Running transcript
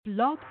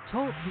Blog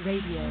Talk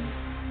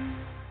Radio.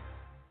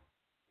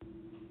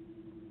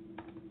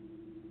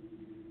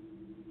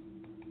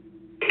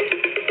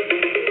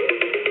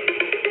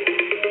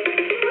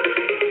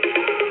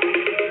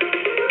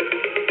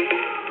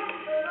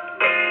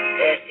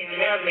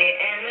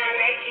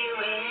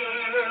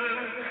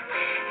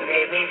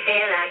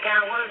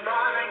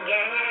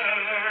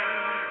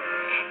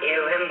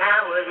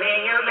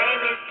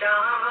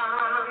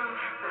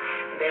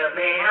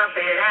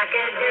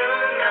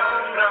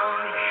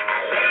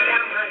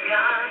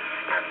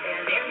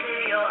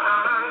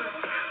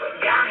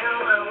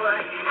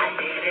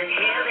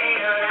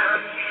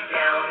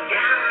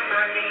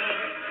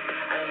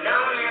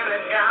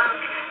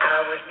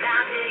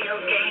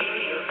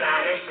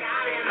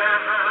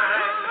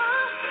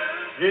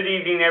 Good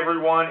evening,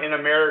 everyone in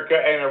America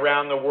and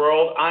around the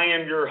world. I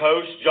am your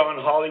host, John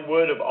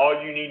Hollywood of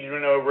All You Need to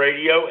Know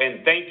Radio,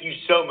 and thank you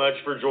so much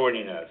for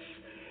joining us.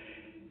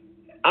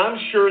 I'm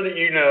sure that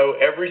you know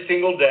every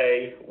single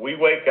day we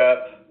wake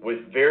up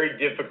with very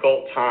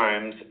difficult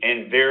times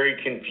and very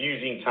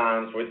confusing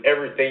times with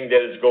everything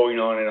that is going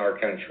on in our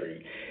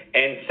country.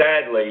 And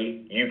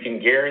sadly, you can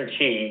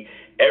guarantee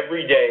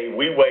every day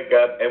we wake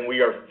up and we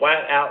are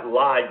flat out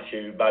lied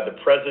to by the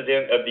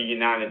President of the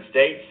United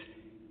States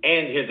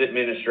and his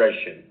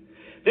administration.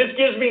 This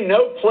gives me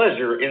no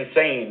pleasure in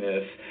saying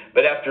this,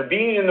 but after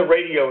being in the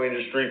radio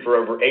industry for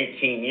over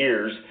 18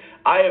 years,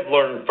 I have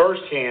learned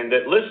firsthand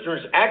that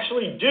listeners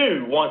actually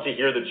do want to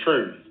hear the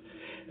truth.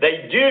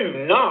 They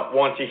do not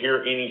want to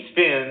hear any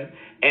spin,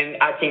 and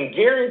I can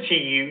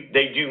guarantee you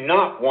they do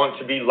not want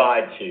to be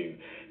lied to.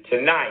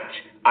 Tonight,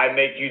 I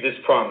make you this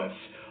promise.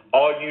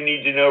 All You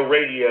Need to Know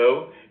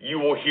Radio, you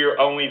will hear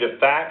only the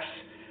facts,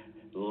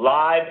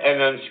 live and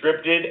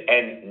unscripted,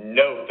 and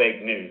no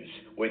fake news.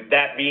 With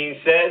that being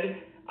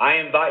said, I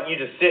invite you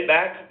to sit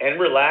back and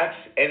relax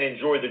and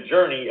enjoy the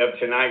journey of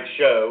tonight's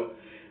show.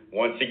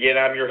 Once again,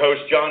 I'm your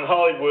host, John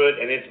Hollywood,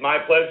 and it's my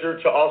pleasure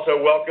to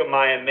also welcome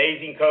my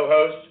amazing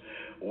co-host,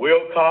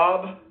 Will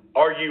Cobb.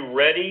 Are you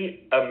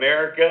ready,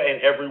 America and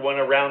everyone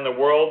around the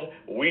world?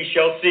 We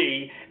shall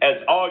see as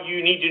All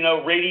You Need to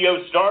Know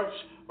Radio starts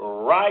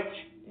right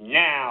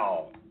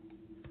now.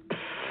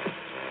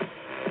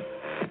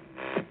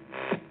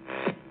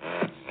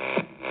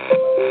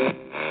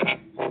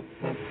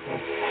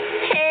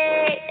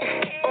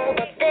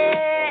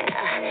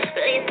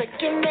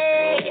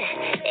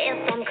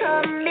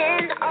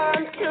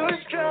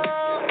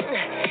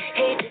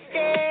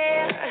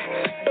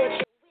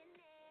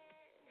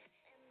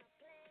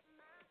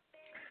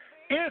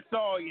 It's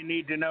All You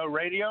Need to Know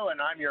Radio,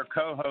 and I'm your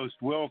co-host,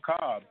 Will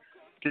Cobb.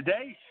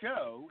 Today's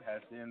show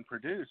has been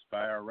produced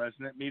by our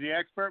resident media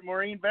expert,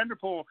 Maureen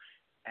Vanderpool.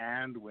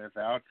 And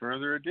without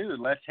further ado,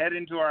 let's head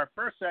into our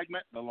first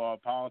segment, The Law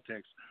of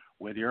Politics,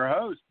 with your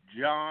host,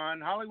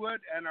 John Hollywood,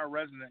 and our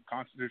resident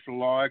constitutional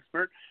law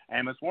expert,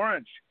 Amos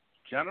Warren.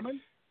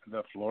 Gentlemen,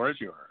 the floor is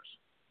yours.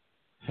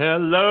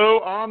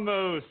 Hello,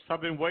 Amos.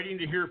 I've been waiting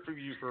to hear from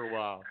you for a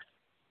while.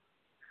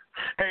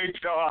 Hey,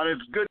 John,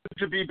 it's good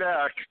to be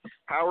back.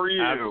 How are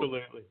you?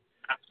 Absolutely.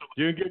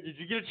 Doing good. Did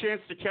you get a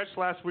chance to catch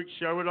last week's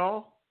show at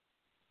all?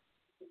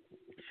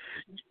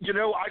 You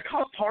know, I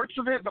caught parts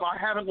of it, but I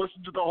haven't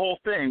listened to the whole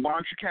thing. Why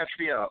don't you catch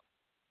me up?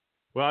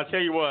 Well, I'll tell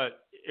you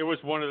what, it was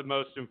one of the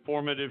most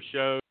informative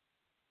shows.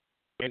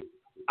 And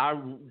I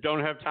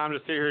don't have time to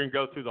sit here and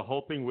go through the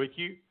whole thing with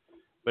you,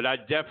 but I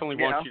definitely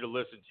want you to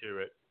listen to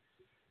it.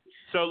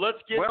 So let's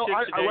get to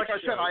today's show. Like I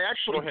said, I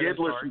actually did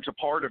listen to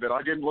part of it.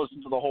 I didn't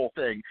listen to the whole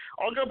thing.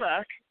 I'll go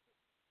back.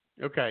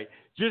 Okay.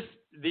 Just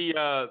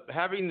the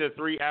having the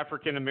three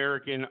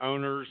African-American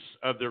owners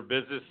of their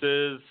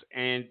businesses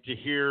and to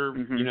hear,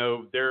 you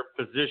know, their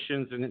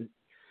positions. And,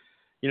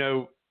 you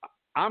know,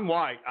 I'm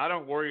white. I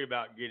don't worry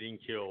about getting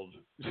killed,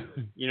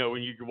 you know,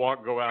 when you go out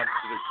to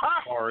the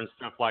car and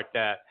stuff like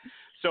that.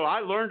 So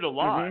I learned a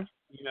lot,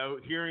 you know,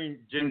 hearing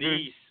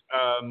Janice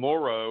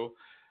Monroe,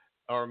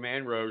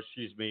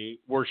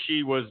 where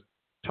she was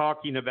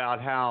talking about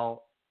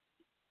how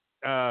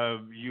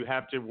you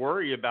have to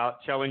worry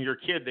about telling your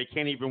kid they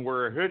can't even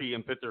wear a hoodie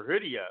and put their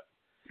hoodie up.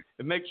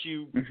 It makes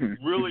you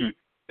really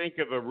think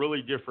of a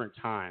really different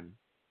time.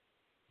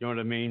 You know what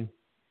I mean?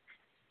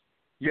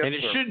 Yes, and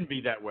it shouldn't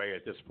be that way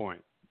at this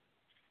point.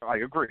 I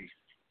agree.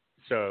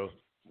 So,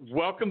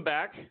 welcome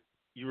back.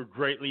 You were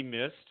greatly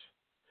missed.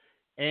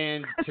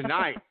 And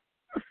tonight,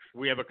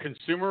 we have a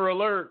consumer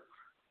alert.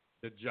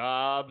 The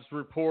jobs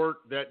report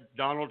that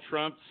Donald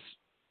Trump's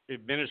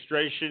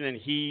administration and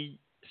he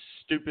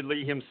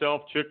stupidly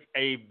himself took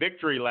a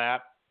victory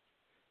lap.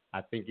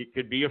 I think it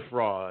could be a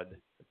fraud.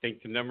 I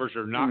think the numbers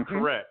are not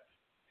correct.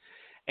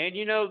 And,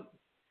 you know,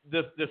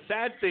 the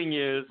sad thing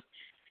is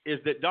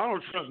that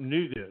Donald Trump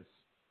knew this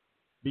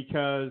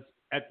because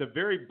at the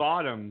very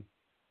bottom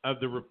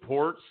of the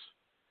reports,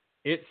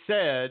 it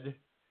said,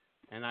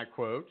 and I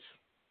quote,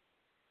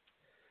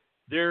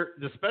 the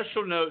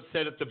special note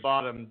said at the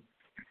bottom,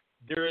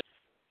 there is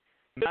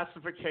a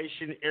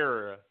classification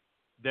error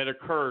that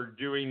occurred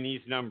during these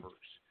numbers.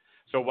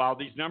 So while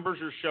these numbers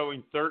are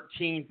showing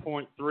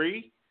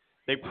 13.3,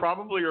 they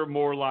probably are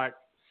more like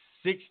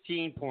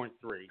 16.3.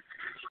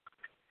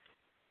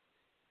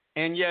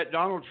 And yet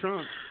Donald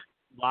Trump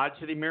lied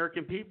to the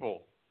American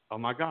people. Oh,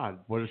 my God.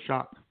 What a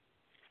shock.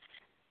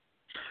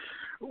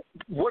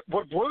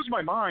 What blows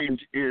my mind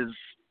is,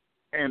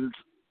 and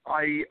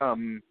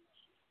I'm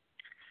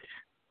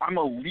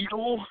a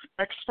legal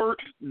expert,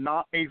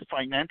 not a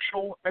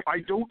financial.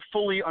 I don't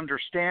fully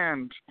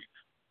understand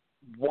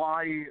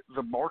why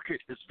the market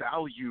is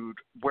valued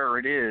where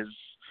it is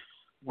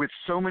with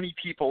so many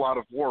people out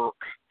of work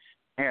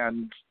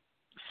and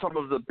some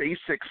of the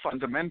basic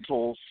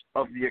fundamentals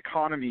of the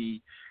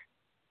economy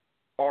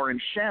are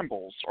in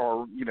shambles.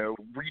 Or,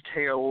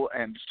 retail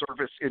and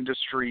service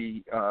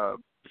industry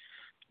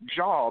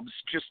jobs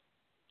just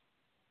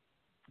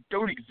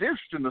don't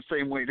exist in the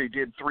same way they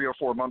did 3 or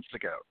 4 months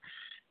ago.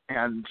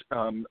 And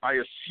I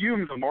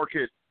assume the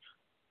market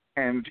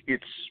and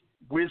its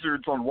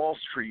wizards on Wall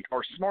Street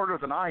are smarter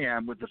than I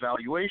am with the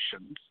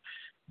valuations.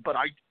 But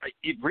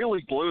it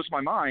really blows my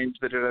mind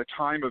that at a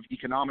time of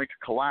economic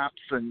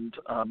collapse and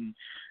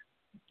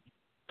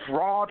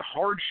broad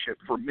hardship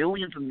for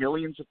millions and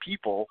millions of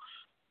people,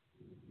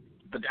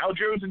 the Dow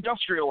Jones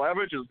Industrial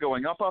Average is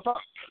going up, up,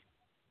 up.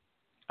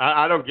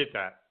 I don't get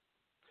that.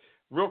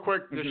 Real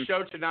quick, the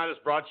show tonight is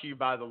brought to you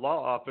by the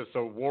law office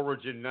of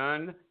Woolridge and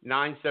Nunn,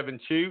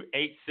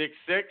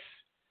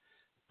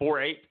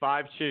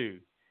 972-866-4852.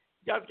 You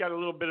guys got a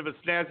little bit of a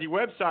snazzy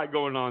website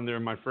going on there,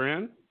 my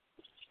friend.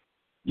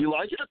 You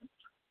like it?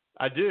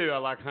 I do. I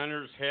like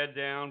Hunter's head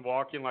down,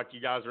 walking like you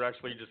guys are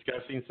actually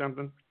discussing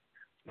something.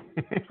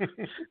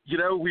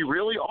 We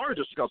really are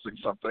discussing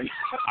something.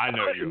 I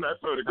know you in that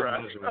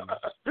photograph.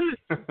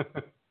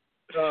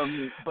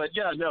 But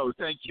yeah, no,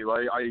 thank you.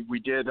 We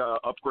did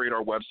upgrade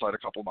our website a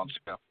couple months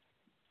ago.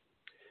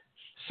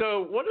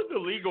 So what are the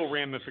legal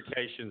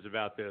ramifications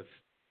about this,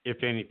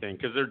 if anything?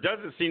 Because there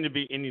doesn't seem to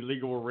be any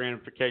legal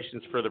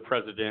ramifications for the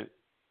president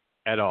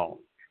at all.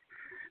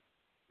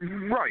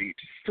 Right.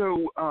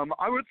 So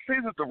I would say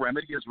that the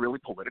remedy is really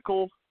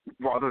political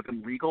rather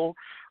than legal.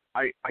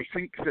 I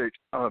think that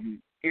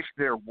if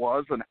there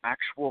was an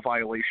actual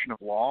violation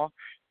of law,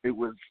 it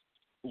was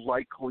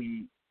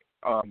likely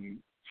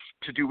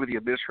to do with the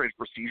Administrative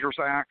Procedures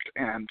Act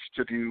and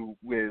to do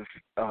with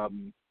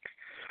the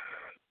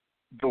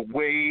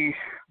way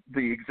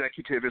the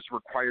executive is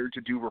required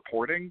to do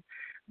reporting.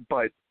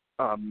 But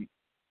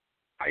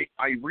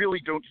I really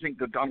don't think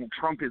that Donald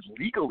Trump is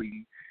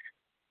legally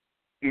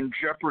in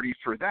jeopardy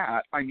for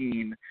that. I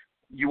mean,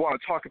 you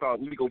want to talk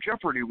about legal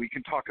jeopardy, we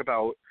can talk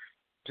about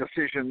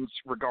decisions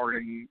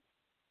regarding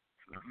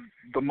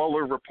the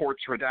Mueller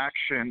report's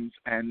redactions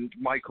and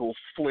Michael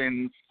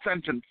Flynn's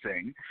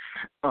sentencing.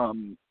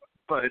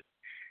 But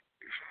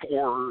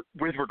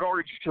with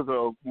regards to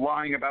the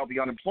lying about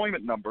the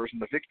unemployment numbers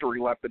and the victory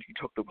lap that he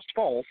took that was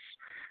false,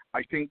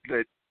 I think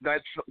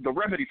that's the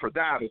remedy for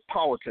that is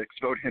politics,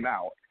 vote him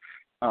out.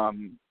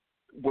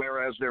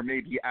 Whereas there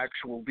may be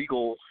actual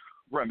legal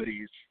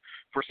remedies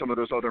for some of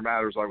those other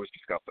matters I was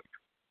discussing.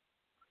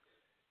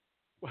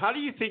 How do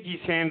you think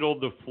he's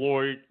handled the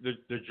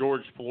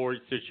George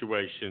Floyd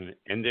situation?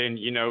 And then,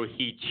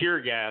 he tear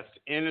gassed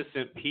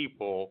innocent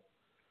people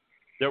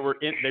that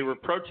they were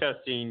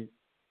protesting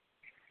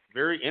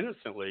very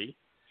innocently.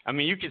 I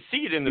mean, you can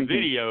see it in the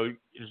video.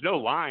 There's no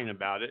lying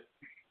about it.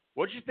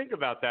 What did you think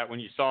about that when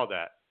you saw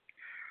that?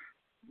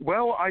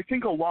 Well, I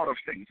think a lot of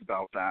things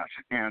about that,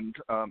 and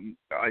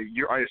I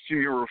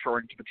assume you're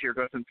referring to the tear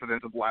gas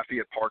incident of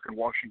Lafayette Park in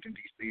Washington,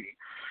 D.C.,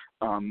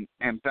 and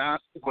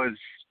that was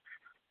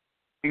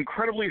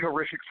incredibly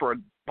horrific for a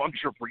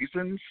bunch of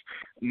reasons,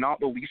 not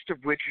the least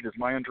of which it is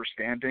my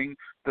understanding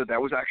that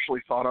was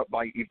actually thought up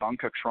by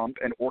Ivanka Trump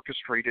and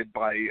orchestrated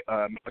by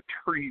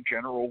Attorney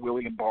General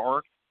William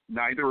Barr,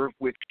 neither of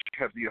which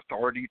have the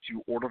authority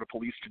to order the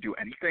police to do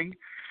anything,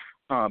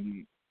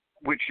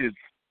 which is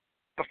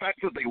the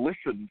fact that they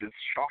listened is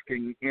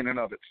shocking in and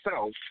of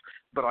itself,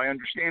 but I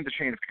understand the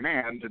chain of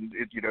command, and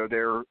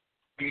their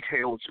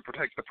detail is to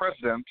protect the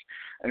president,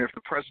 and if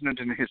the president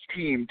and his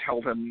team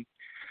tell them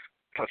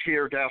to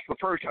tear gas the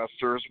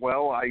protesters,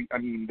 well, I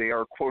mean, they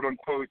are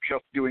quote-unquote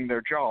just doing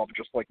their job,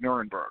 just like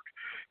Nuremberg.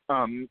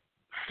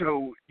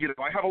 So,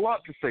 I have a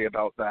lot to say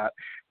about that,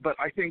 but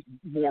I think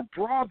more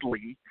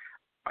broadly,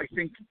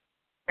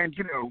 and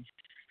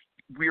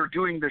we are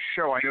doing this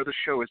show, I know the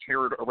show is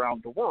heard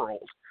around the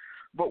world,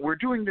 but we're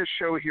doing this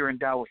show here in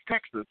Dallas,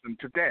 Texas, and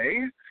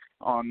today,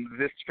 on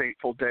this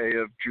fateful day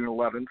of June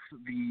 11th,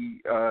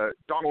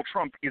 Donald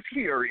Trump is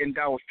here in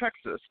Dallas,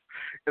 Texas,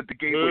 at the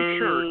Gateway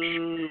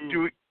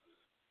Church,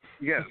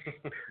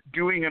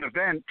 doing an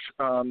event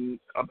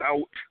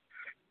about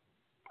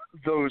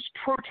those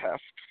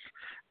protests,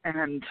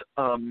 and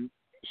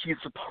he's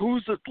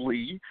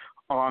supposedly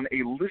on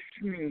a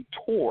listening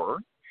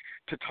tour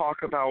to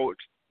talk about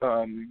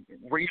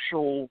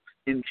racial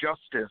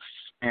injustice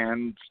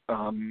and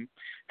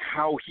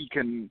how he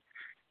can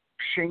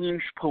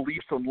change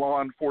police and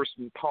law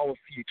enforcement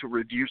policy to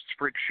reduce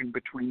friction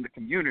between the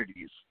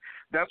communities.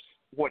 That's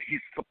what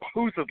he's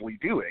supposedly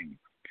doing.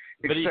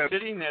 But he's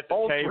sitting at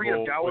the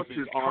table with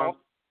his arms.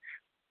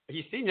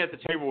 He's sitting at the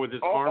table with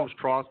his arms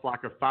crossed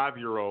like a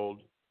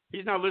 5-year-old.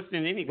 He's not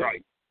listening to anything.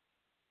 Right.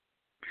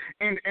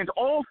 And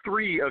all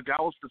three of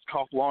Dallas's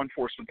top law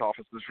enforcement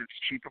officers, its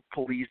chief of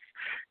police,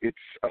 its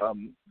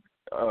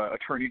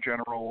attorney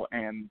general,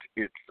 and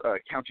its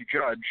county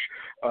judge,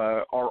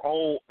 are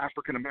all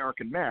African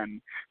American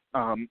men,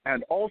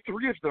 and all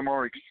three of them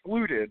are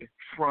excluded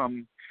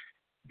from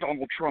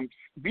Donald Trump's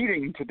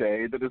meeting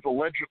today that is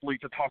allegedly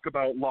to talk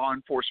about law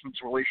enforcement's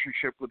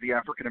relationship with the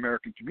African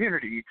American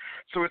community.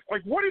 So it's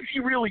like, what is he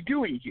really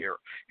doing here?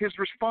 His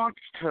response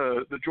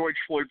to the George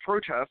Floyd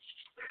protests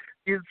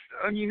is,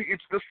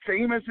 it's the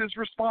same as his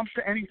response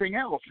to anything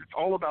else. It's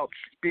all about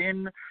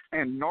spin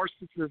and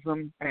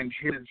narcissism and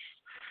his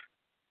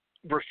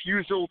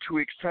refusal to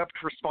accept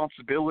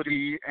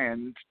responsibility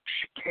and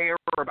care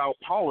about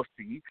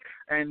policy,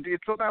 and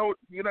it's about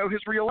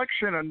his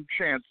reelection and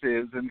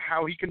chances and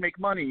how he can make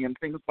money and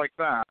things like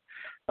that.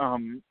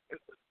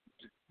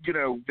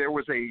 There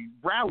was a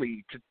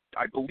rally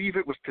I believe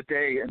it was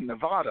today in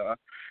Nevada,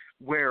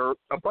 where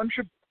a bunch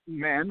of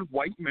men,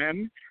 white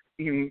men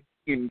in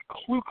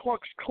Ku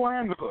Klux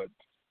Klan hoods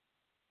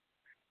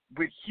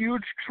with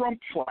huge Trump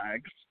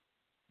flags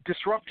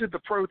disrupted the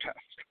protest.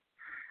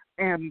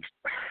 And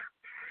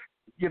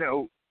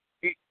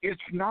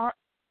it's not.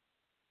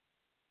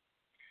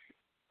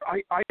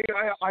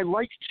 I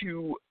like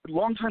to.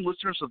 Longtime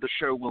listeners of the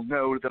show will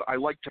know that I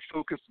like to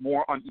focus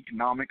more on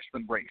economics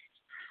than race.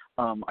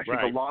 I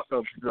think a lot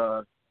of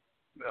the.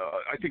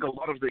 I think a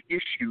lot of the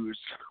issues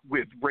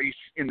with race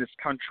in this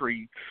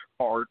country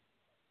are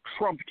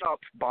trumped up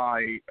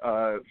by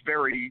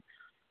very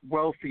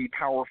wealthy,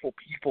 powerful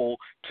people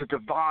to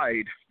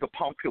divide the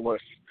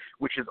populace,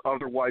 which is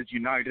otherwise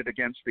united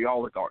against the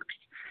oligarchs.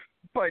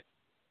 But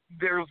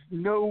there's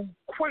no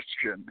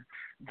question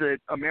that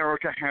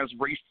America has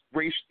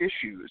race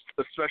issues,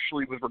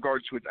 especially with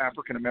regards to its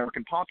African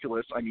American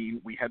populace. I mean,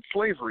 we had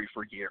slavery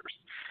for years.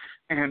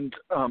 And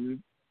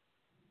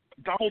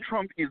Donald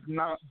Trump is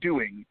not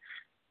doing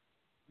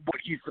what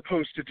he's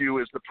supposed to do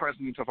as the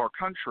president of our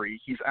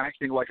country. He's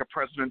acting like a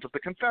president of the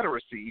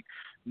Confederacy,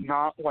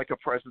 not like a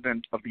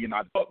president of the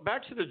United States. Well,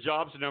 back to the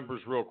jobs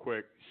numbers real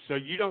quick. So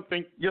you don't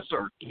think Yes,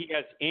 sir. he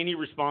has any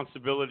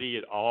responsibility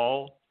at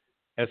all,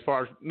 as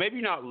far as,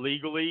 maybe not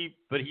legally,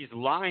 but he's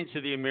lying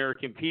to the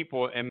American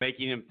people and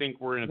making them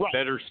think we're in a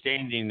better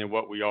standing than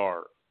what we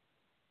are?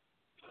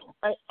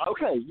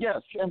 Okay, yes.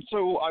 And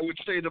so I would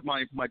say that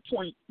my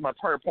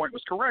prior point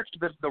was correct,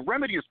 that the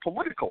remedy is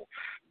political.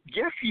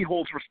 Yes, he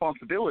holds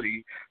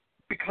responsibility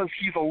because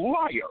he's a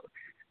liar.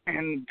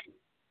 And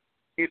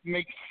it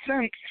makes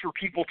sense for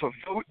people to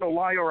vote the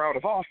liar out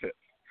of office.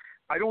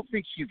 I don't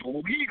think he's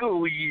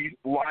legally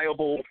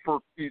liable for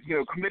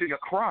committing a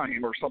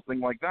crime or something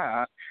like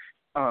that,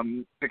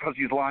 because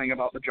he's lying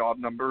about the job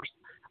numbers.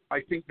 I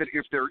think that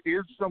if there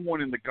is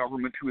someone in the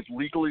government who is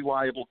legally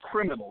liable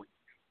criminally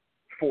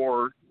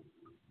for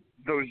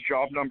those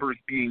job numbers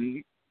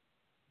being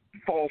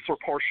false or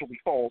partially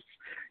false,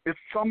 it's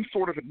some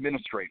sort of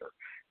administrator,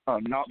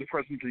 not the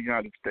President of the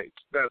United States.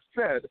 That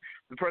said,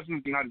 the President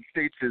of the United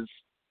States is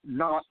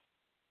not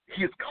 –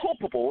 he is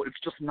culpable, it's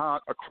just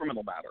not a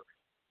criminal matter.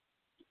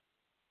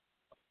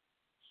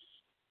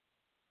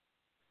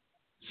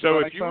 So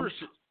if you were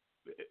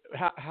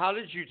 – how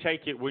did you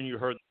take it when you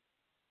heard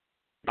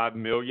 5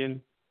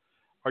 million?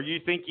 Are you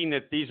thinking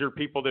that these are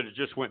people that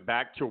just went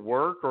back to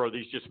work, or are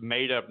these just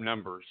made-up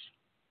numbers?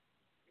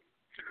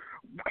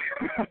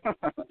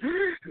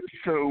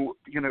 So,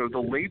 the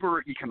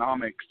labor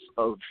economics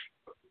of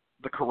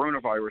the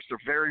coronavirus are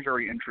very,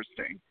 very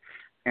interesting.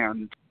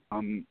 And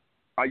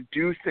I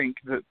do think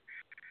that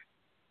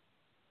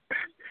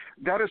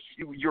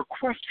your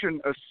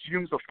question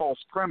assumes a false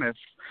premise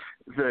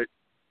that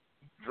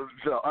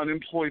the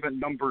unemployment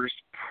numbers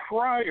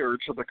prior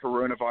to the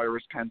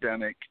coronavirus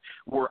pandemic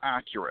were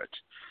accurate.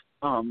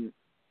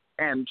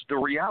 And the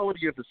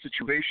reality of the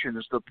situation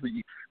is that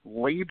the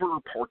labor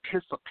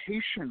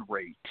participation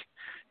rate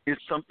is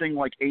something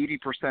like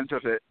 80%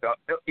 of it.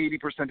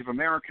 80% of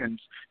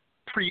Americans,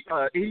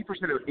 80%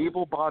 of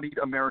able-bodied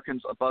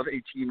Americans above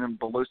 18 and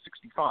below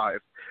 65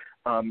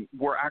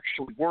 were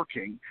actually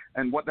working.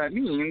 And what that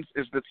means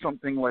is that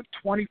something like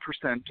 20%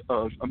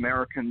 of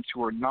Americans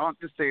who are not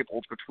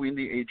disabled between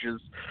the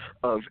ages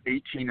of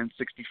 18 and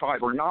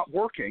 65 are not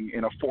working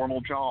in a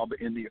formal job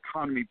in the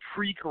economy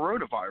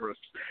pre-coronavirus,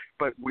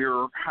 but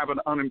have an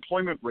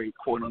unemployment rate,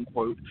 quote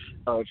unquote,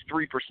 of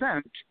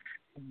 3%.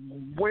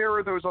 Where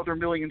are those other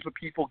millions of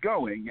people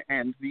going?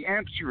 And the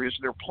answer is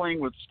they're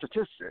playing with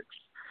statistics.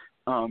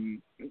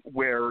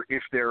 Where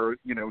if they're,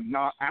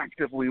 not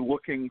actively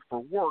looking for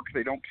work,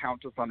 they don't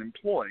count as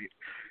unemployed.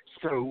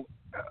 So,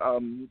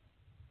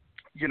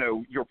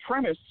 your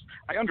premise,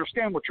 I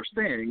understand what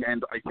you're saying,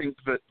 and I think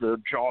that the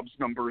jobs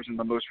numbers in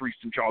the most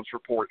recent jobs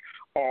report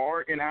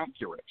are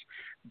inaccurate.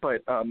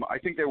 But I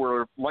think they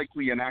were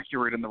likely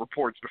inaccurate in the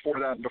reports before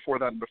that and before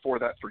that and before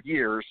that for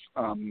years.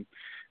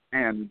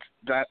 And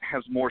that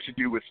has more to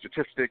do with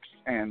statistics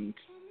and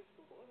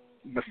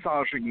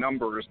massaging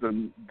numbers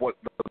than what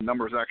the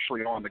numbers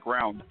actually are on the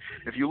ground.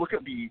 If you look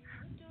at the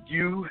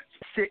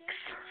 6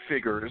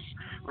 figures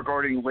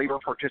regarding labor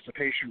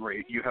participation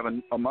rate, you have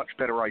a much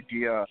better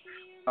idea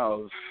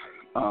of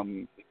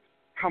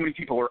how many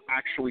people are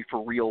actually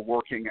for real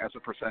working as a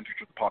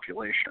percentage of the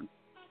population.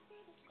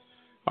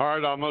 All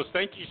right, Amos,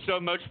 thank you so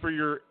much for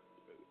your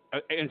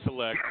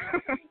intellect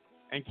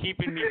and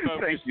keeping me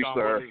focused on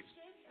what is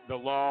the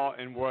law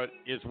and what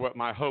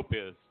my hope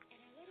is.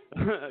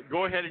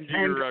 Go ahead and do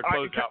your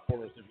closeout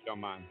for us, if you don't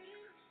mind.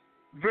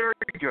 Very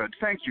good.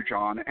 Thank you,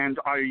 John. And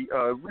I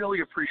really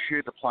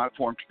appreciate the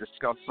platform to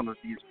discuss some of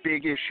these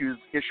big issues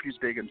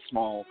big and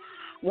small.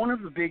 One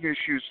of the big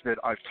issues that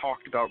I've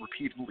talked about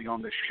repeatedly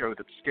on this show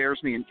that scares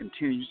me and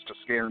continues to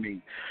scare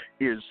me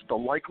is the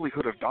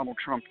likelihood of Donald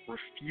Trump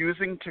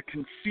refusing to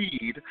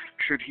concede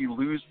should he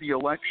lose the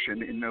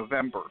election in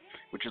November,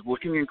 which is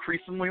looking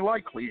increasingly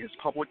likely. His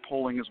public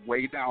polling is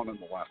way down in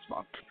the last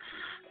month.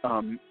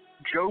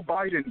 Joe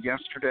Biden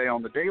yesterday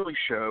on The Daily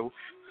Show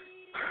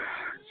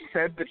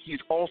said that he's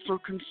also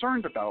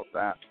concerned about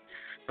that.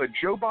 But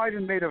Joe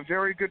Biden made a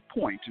very good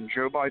point, and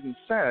Joe Biden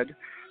said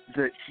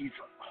that he's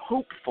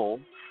hopeful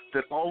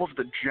that all of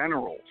the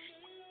generals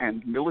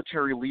and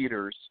military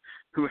leaders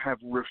who have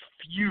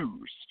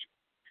refused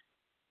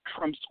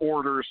Trump's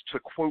orders to,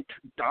 quote,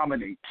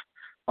 dominate,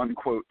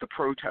 unquote, the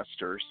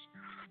protesters,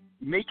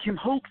 make him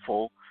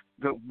hopeful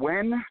that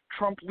when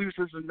Trump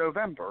loses in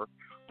November,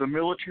 the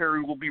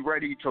military will be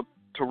ready to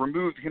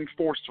remove him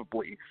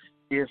forcibly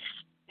if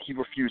he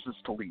refuses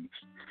to leave.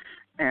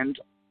 And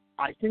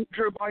I think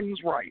Joe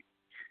Biden's right.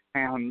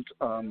 And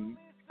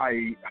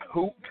I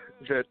hope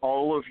that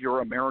all of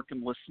your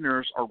American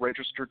listeners are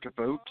registered to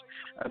vote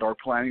and are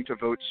planning to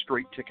vote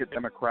straight ticket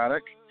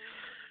Democratic.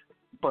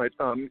 But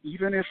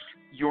even if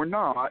you're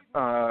not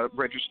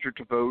registered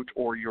to vote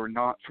or you're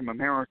not from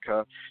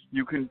America,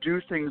 you can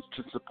do things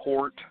to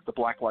support the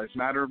Black Lives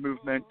Matter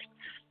movement.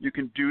 You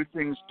can do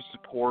things to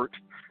support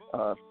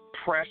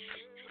press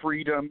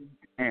freedom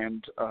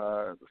and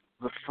the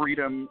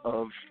freedom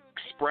of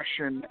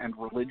expression and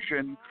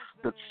religion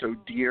that's so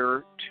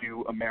dear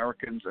to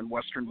Americans and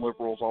Western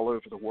liberals all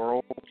over the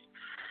world.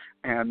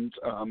 And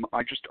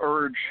I just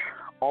urge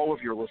all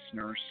of your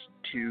listeners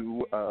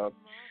to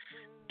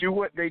do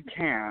what they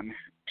can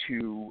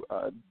to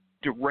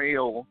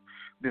derail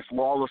this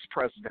lawless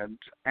president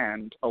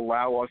and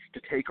allow us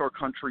to take our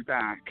country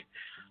back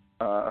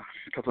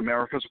because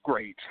America's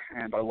great,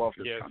 and I love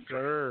this country. Yes,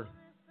 sir.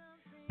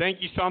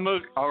 Thank you so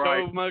much,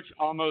 Amos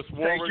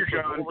Woolridge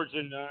from Woolridge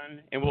and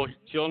Nunn. And we'll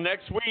till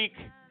next week.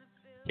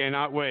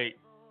 Cannot wait.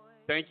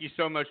 Thank you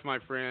so much, my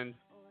friend.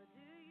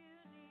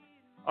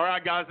 All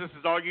right, guys, this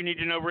is All You Need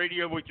to Know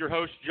Radio with your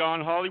host,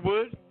 John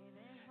Hollywood.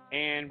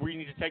 And we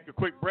need to take a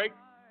quick break.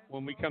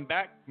 When we come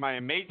back, my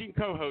amazing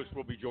co-host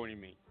will be joining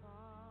me.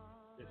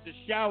 This is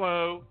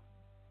Shallow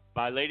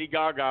by Lady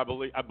Gaga.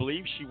 I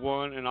believe she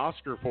won an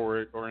Oscar for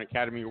it or an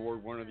Academy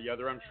Award, one or the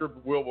other. I'm sure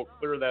Will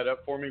clear that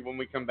up for me when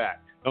we come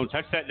back. Don't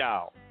touch that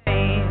dial.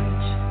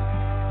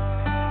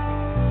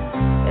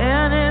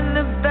 And in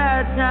the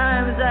bad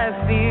times I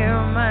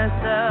fear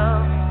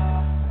myself.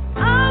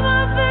 I'm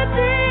up the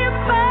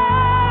deep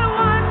end,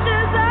 watch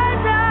as I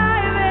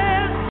dive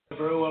in.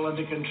 Very well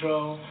under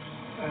control.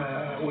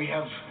 We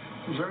have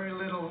very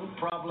little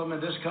problem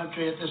in this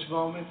country at this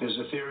moment. There's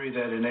a theory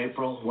that in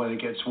April, when it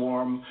gets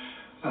warm,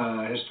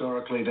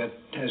 historically, that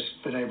has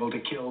been able to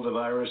kill the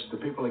virus. The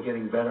people are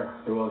getting better.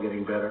 They're all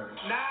getting better.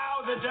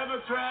 Now the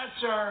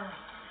Democrats are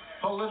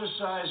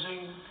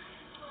politicizing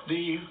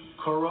the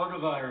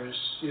coronavirus.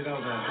 You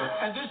know that.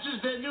 And this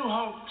is their new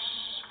hoax.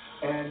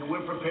 And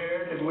we're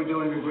prepared, and we're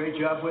doing a great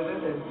job with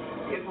it. And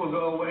it will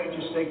go away.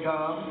 Just stay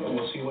calm, and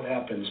we'll see what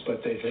happens.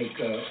 But they think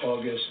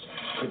August,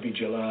 could be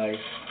July,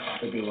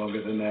 could be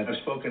longer than that.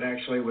 I've spoken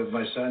actually with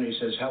my son. He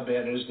says, how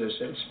bad is this?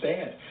 It's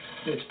bad.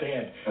 It's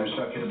bad. I was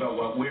talking about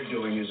what we're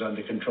doing is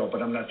under control,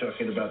 but I'm not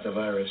talking about the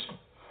virus.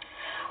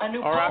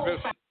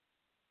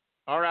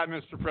 All right,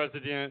 Mr.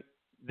 President,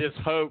 this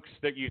hoax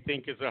that you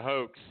think is a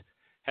hoax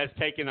has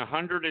taken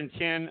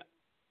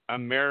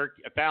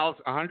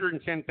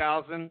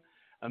 110,000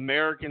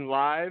 American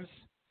lives,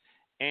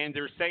 and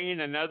they're saying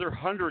another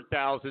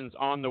 100,000's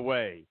on the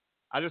way.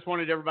 I just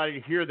wanted everybody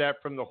to hear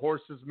that from the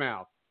horse's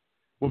mouth.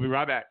 We'll be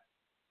right back.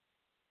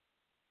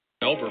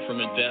 Over from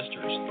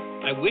investors.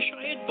 I wish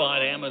I had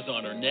bought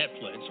Amazon or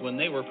Netflix when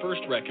they were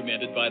first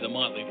recommended by the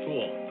Motley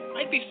Fool.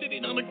 I'd be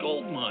sitting on a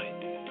gold mine.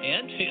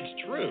 And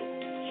it's true.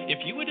 If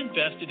you had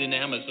invested in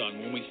Amazon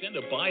when we send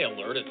a buy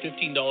alert at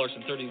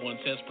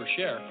 $15.31 per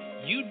share,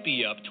 you'd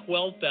be up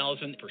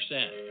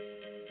 12,000%.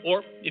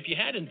 Or if you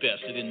had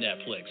invested in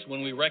Netflix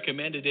when we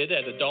recommended it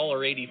at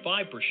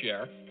 $1.85 per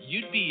share,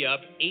 you'd be up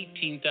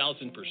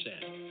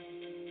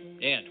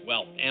 18,000%. And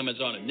while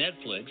Amazon and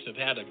Netflix have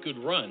had a good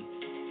run,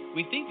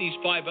 we think these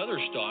 5 other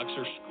stocks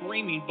are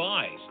screaming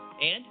buys.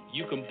 And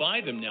you can buy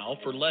them now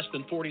for less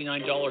than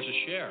 $49 a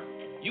share.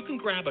 You can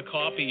grab a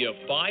copy of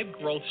 5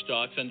 growth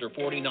stocks under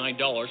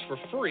 $49 for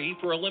free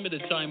for a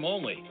limited time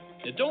only.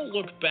 Now don't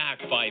look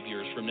back 5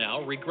 years from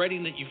now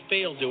regretting that you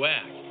failed to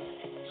act.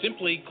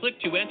 Simply click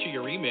to enter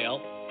your email,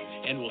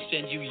 and we'll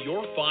send you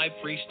your 5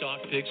 free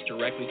stock picks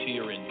directly to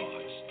your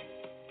inbox.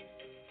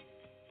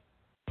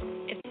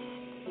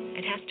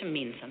 it has to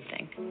mean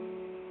something.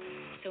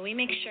 So we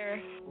make sure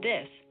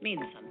this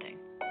means something,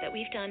 that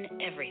we've done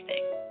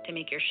everything to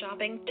make your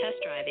shopping, test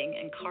driving,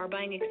 and car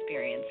buying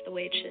experience the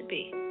way it should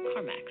be.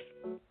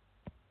 CarMax.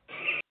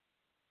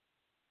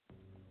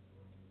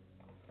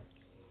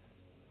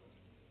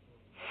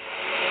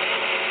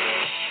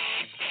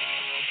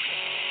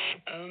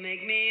 Oh,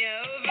 make me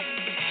over.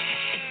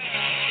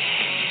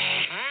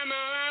 I'm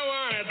all I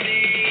wanna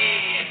be.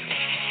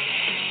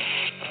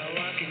 A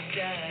walking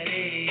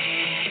study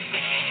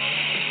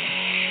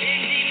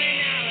in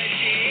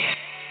demonology.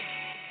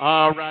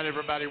 All right,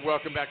 everybody,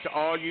 welcome back to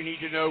All You Need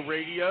to Know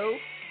Radio.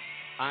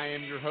 I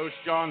am your host,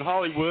 John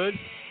Hollywood,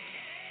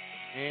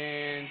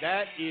 and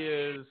that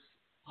is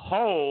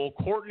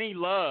Courtney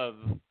Love,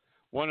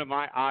 one of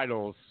my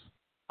idols.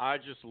 I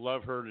just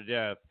love her to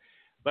death.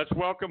 Let's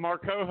welcome our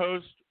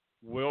co-host,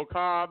 Will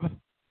Cobb.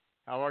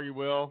 How are you,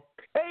 Will?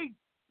 Hey,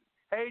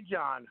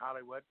 John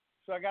Hollywood.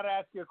 So I got to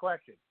ask you a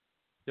question.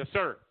 Yes,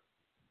 sir.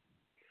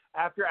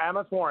 After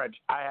Amos Orange,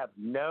 I have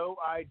no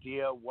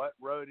idea what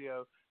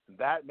rodeo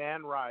that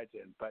man rides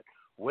in, but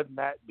wouldn't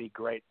that be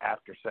great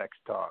after sex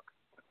talk?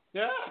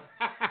 Yeah.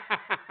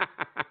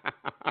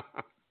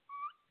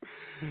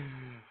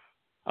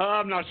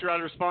 I'm not sure how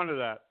to respond to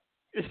that.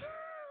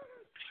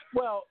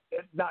 Well,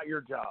 it's not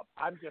your job.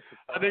 I'm just.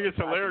 I think it's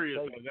hilarious.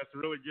 That's a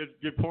really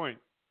good point.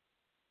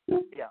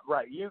 Yeah,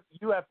 right. You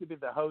have to be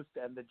the host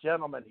and the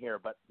gentleman here,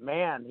 but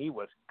man, he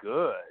was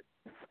good.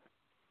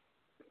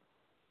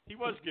 He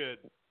was good.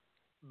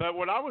 But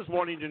what I was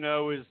wanting to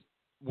know is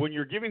when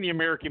you're giving the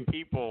American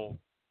people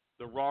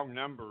the wrong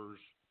numbers,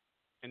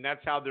 and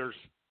that's how they're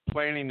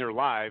planning their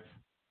life.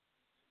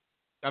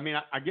 I mean,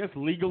 I guess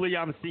legally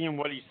I'm seeing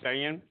what he's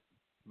saying,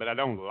 but I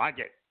don't like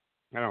it.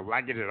 I don't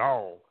like it at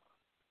all.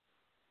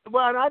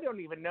 Well, and I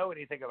don't even know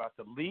anything about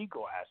the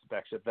legal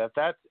aspects of that.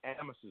 That's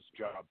Amos's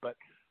job. But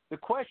the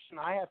question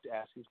I have to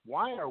ask is,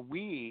 why are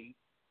we,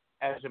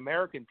 as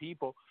American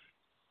people,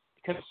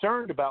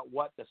 concerned about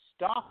what the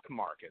stock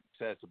market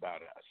says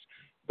about us?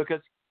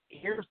 Because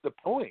here's the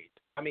point.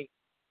 I mean,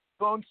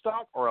 you own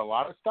stock or a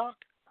lot of stock?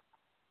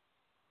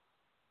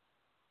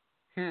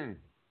 John?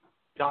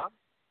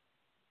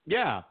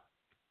 Yeah.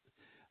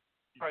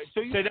 All right,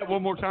 so say that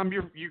one more time.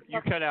 You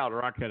cut out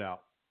or I cut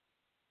out.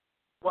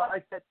 Well,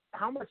 I said,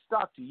 how much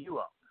stock do you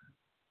own?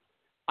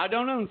 I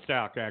don't own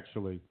stock,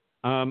 actually.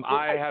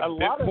 I have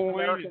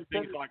Bitcoin and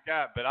things like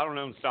that, but I don't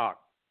own stock.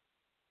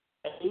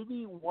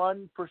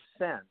 81%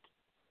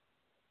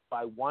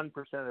 by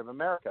 1% of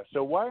America.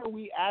 So why are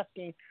we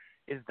asking,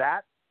 is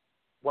that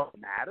what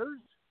matters?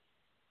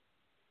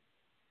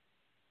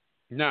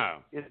 No.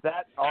 Is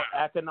that our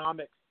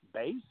economic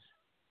base?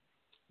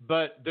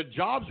 But the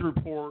jobs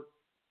report,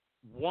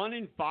 1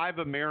 in 5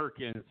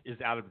 Americans is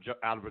out of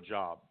a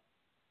job.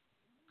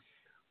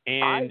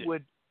 And I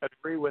would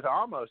agree with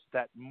Amos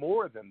that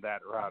more than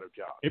that are out of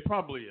jobs. It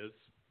probably is.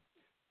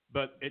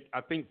 But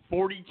I think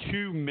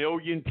 42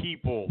 million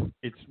people,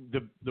 it's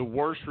the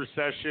worst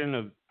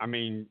recession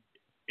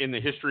in the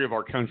history of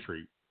our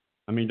country.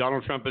 I mean,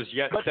 Donald Trump has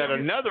yet set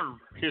another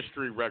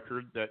history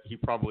record that he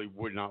probably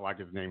would not like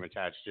his name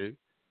attached to.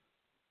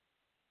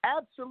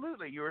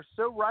 Absolutely. You're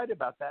so right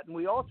about that. And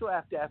we also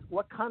have to ask,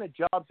 what kind of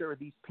jobs are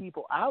these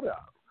people out of?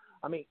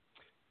 I mean,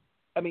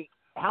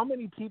 how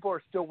many people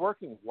are still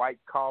working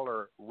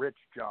white-collar, rich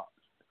jobs?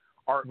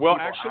 Well,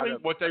 actually,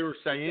 what they were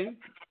saying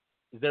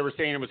is they were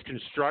saying it was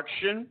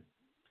construction,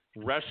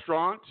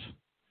 restaurant,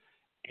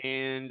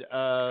 and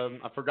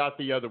I forgot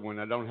the other one.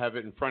 I don't have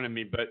it in front of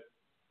me, but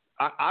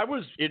I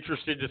was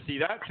interested to see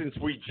that since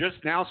we just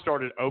now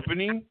started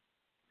opening.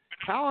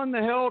 How in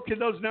the hell could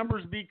those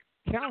numbers be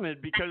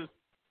counted? Because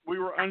we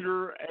were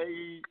under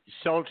a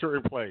shelter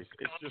in place.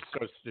 It's just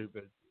so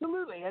stupid.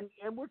 Absolutely.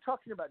 And we're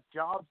talking about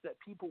jobs that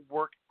people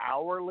work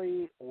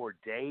hourly or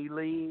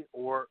daily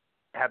or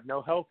have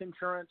no health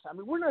insurance. I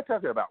mean, we're not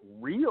talking about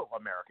real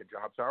American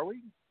jobs, are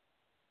we?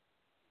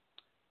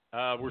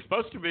 We're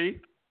supposed to be.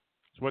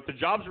 It's what the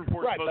jobs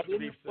report is supposed to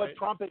be. What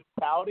Trump is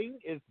touting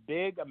is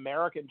big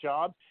American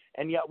jobs,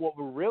 and yet what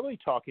we're really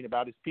talking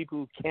about is people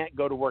who can't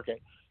go to work at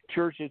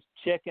Church's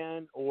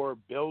Chicken or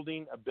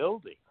building a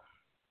building.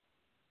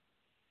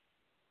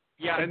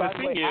 Yeah, and by the the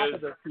thing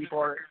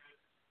way, is,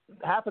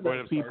 half of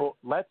those people,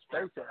 let's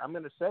face it, I'm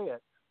going to say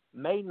it,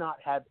 may not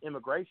have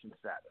immigration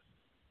status.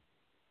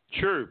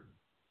 True.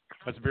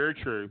 That's very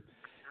true.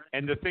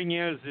 And the thing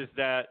is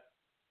that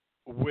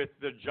with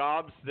the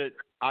jobs that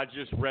I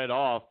just read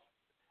off,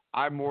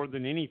 I more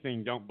than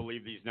anything don't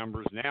believe these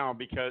numbers now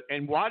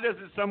and why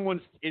doesn't someone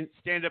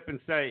stand up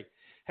and say,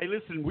 hey,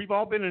 listen, we've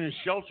all been in a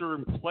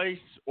shelter-in-place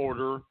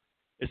order,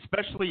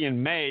 especially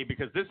in May,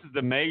 because this is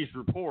the May's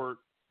report.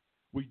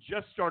 We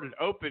just started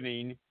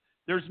opening.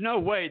 There's no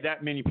way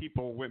that many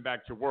people went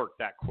back to work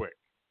that quick.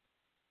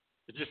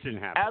 It just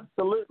didn't happen.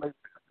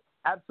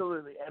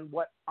 Absolutely. And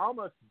what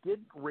Amos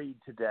didn't read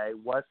today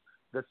was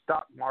the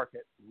stock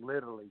market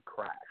literally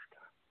crashed.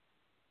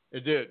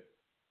 It did.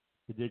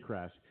 It did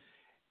crash.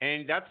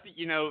 And that's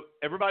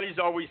everybody's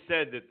always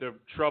said that the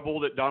trouble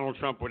that Donald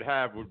Trump would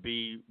have would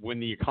be when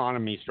the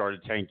economy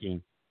started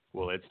tanking.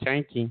 Well, it's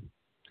tanking,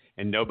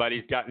 and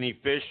nobody's got any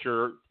fish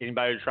or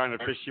anybody trying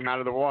to fish him out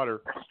of the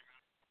water.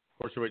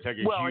 Of course, it would take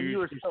a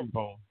huge fishing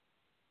pole.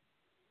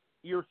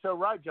 You're so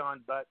right,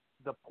 John, but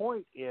the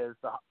point is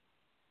the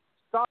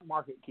stock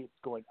market keeps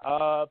going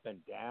up and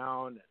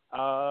down and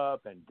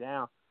up and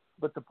down.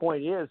 But the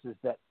point is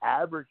that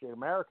average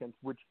Americans,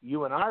 which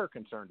you and I are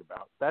concerned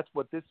about, that's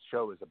what this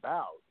show is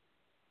about,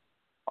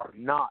 are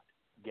not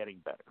getting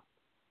better.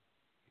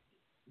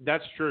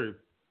 That's true.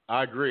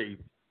 I agree.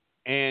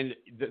 And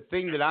the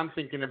thing that I'm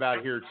thinking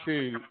about here,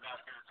 too,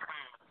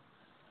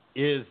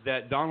 is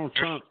that Donald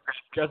Trump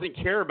doesn't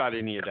care about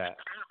any of that.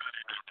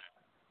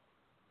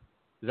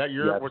 Is that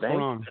what's going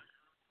on?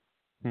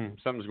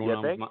 Something's going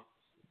on with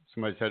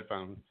somebody's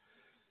headphone.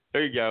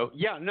 There you go.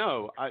 Yeah,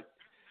 no,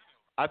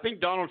 I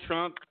think Donald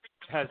Trump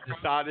has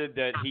decided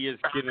that he is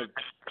going to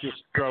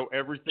just throw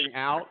everything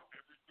out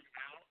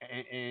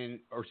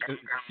or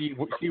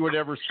see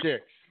whatever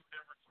sticks.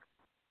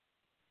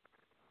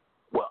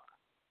 Well,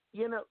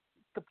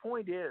 the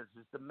point is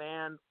the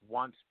man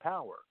wants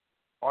power.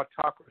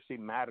 Autocracy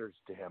matters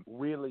to him.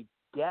 Really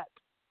get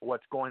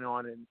what's going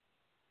on in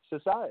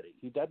society.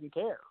 He doesn't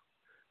care.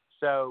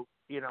 So,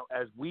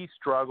 as we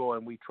struggle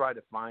and we try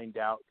to find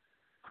out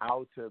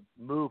how to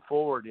move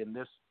forward in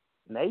this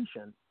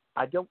nation,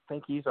 I don't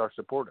think he's our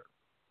supporter.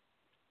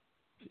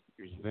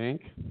 You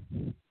think?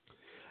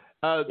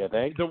 You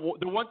think? The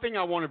one thing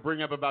I want to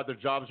bring up about the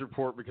jobs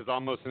report, because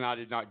Amos and I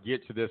did not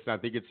get to this, and I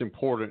think it's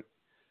important,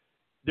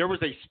 there was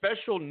a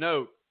special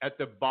note at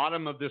the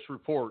bottom of this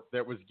report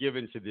that was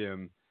given to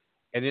them,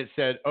 and it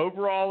said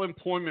overall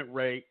employment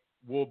rate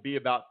will be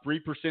about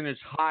 3%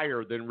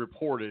 higher than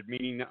reported,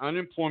 meaning the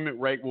unemployment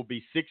rate will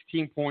be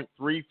 16.3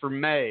 for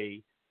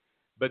May,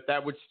 but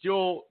that would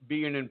still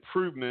be an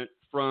improvement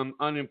from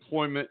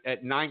unemployment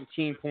at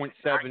 19.7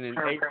 in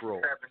April,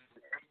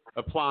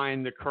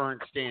 applying the current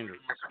standards.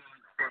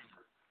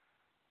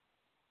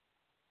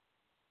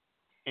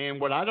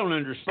 And what I don't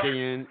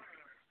understand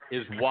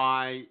is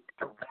why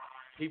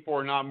people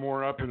are not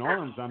more up in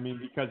arms. I mean,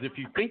 because if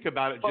you think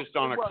about it just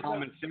on a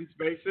common sense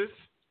basis,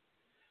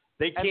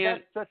 they can't.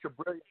 And that's such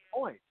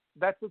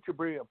a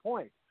brilliant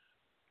point.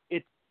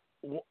 It's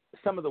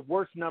some of the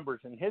worst numbers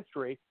in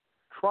history.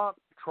 Trump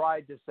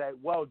tried to say,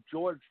 well,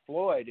 George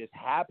Floyd is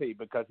happy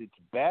because it's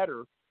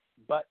better,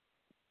 but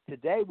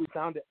today we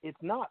found it's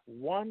not.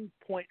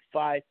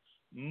 1.5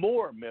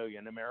 more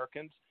million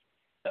Americans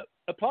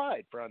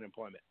applied for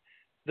unemployment.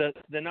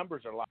 The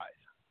numbers are lies.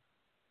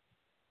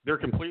 They're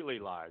completely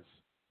lies.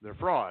 They're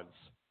frauds.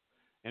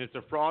 And it's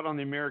a fraud on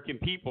the American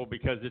people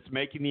because it's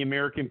making the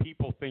American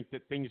people think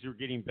that things are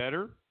getting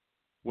better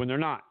when they're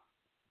not.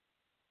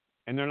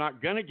 And they're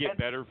not going to get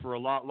better for a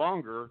lot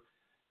longer,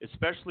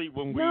 especially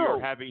when we are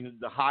having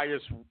the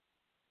highest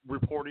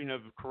reporting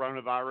of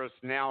coronavirus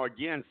now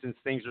again since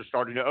things are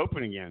starting to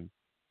open again.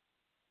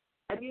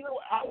 And,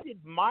 I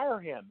admire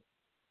him.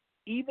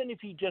 Even if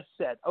he just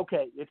said,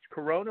 okay, it's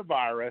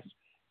coronavirus,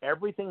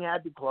 everything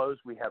had to close,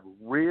 we have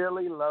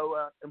really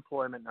low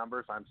employment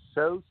numbers, I'm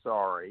so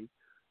sorry,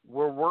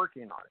 we're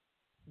working on it.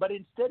 But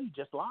instead he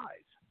just lies.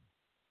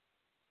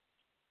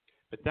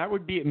 But that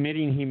would be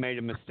admitting he made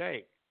a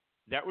mistake.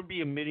 That would be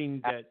admitting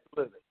that.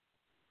 Absolutely.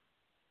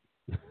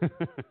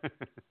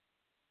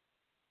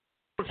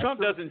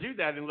 Trump doesn't do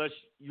that unless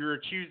you're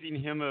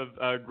accusing him of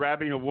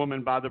grabbing a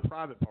woman by the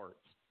private parts.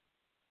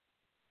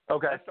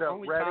 Okay, that's the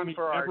only time he's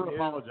ever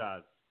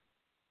apologized.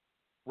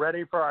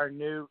 Ready for our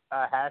new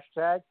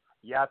hashtag?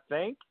 You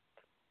think?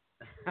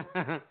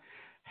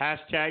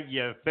 Hashtag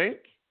you think?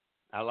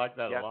 I like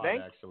that a lot,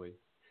 actually.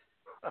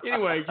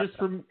 Anyway, just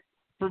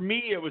for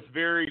me, it was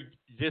very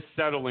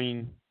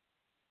dissettling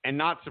and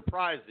not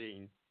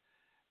surprising.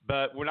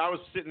 But when I was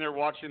sitting there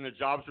watching the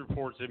jobs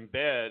reports in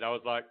bed, I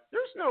was like,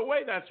 there's no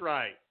way that's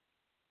right.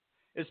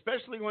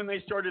 Especially when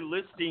they started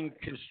listing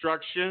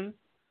construction,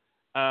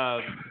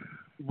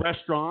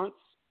 restaurants,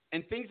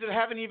 and things that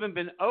haven't even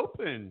been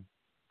open.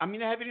 I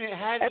mean, I haven't even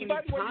had any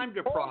time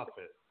to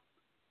profit.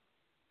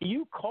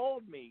 You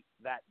called me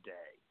that day,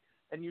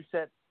 and you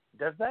said,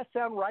 does that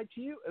sound right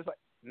to you? It's like,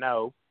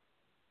 no.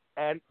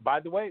 And by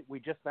the way,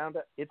 we just found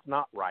out it's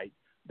not right.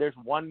 There's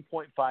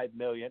 1.5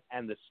 million,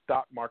 and the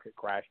stock market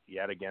crashed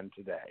yet again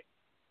today.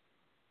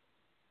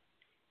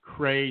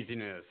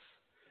 Craziness.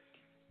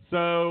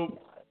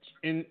 So,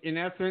 in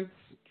essence,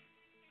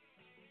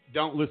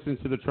 don't listen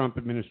to the Trump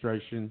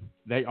administration.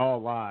 They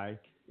all lie,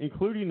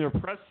 including their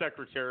press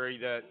secretary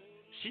that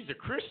she's a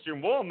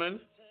Christian woman.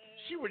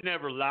 She would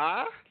never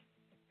lie.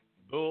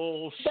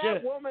 Bullshit.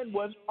 That woman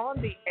was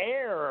on the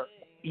air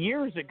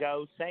years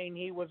ago saying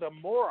he was a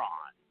moron.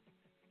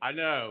 I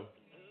know.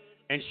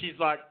 And she's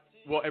like,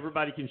 well,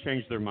 everybody can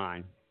change their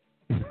mind.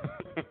 Yeah.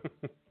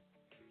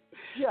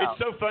 It's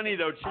so funny,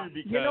 though, too,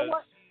 because...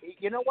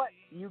 You know what?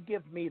 You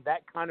give me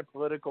that kind of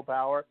political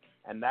power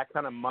and that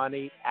kind of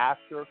money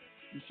after...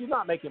 She's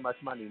not making much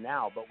money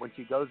now, but when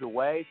she goes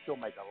away, she'll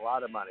make a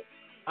lot of money.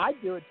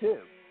 I'd do it, too.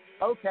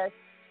 Okay,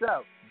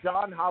 so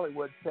John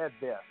Hollywood said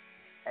this,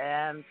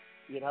 and,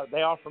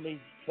 they offer me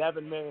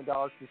 $7 million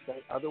to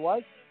say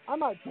otherwise. I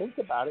might think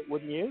about it,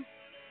 wouldn't you?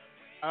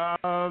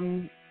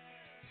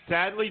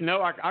 Sadly,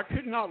 no. I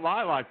could not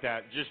lie like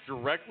that, just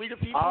directly to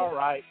people. All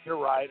right, you're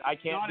right. I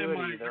can't Not do in it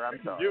my- either. I'm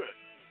sorry. Do it.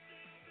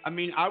 I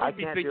mean, I would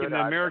be can't do thinking it the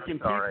either. American I'm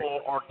sorry.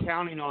 people are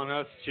counting on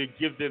us to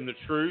give them the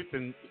truth,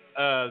 and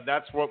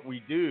that's what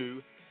we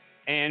do.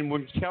 And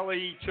when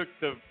Kelly took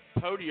the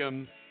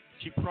podium,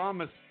 she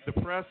promised the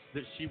press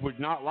that she would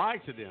not lie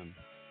to them,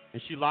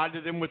 and she lied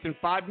to them within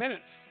 5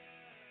 minutes.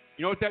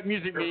 You know what that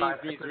music means?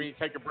 It means we need to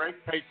take a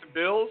break, pay some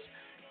bills.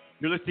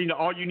 You're listening to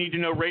All You Need to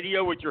Know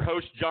Radio with your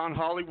host, John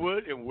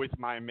Hollywood, and with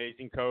my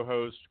amazing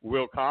co-host,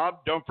 Will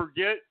Cobb. Don't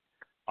forget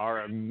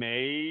our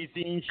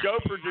amazing show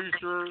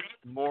producer,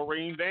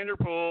 Maureen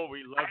Vanderpool.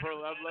 We love her,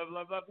 love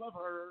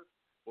her.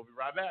 We'll be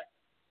right back.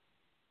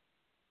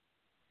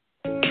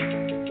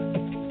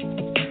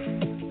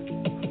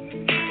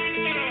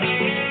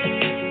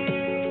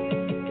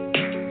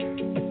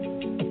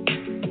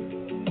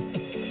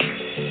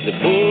 They're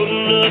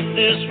boarding up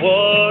this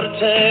water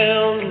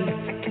town.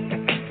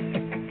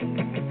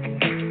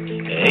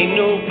 Ain't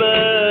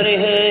nobody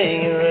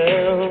hanging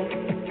around.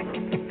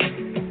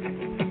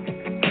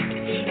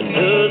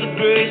 Another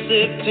gray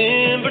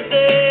September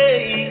day.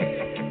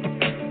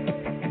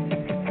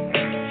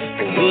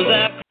 Was I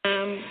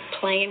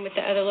playing with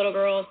the other little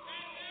girls,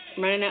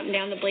 running up and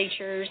down the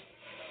bleachers,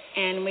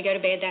 and we go to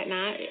bed that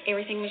night.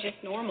 Everything was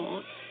just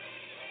normal.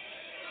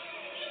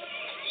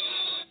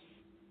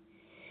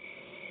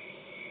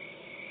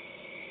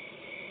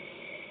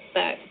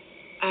 But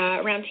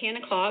around 10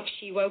 o'clock,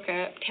 she woke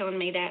up telling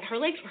me that her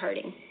legs were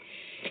hurting.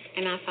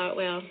 And I thought,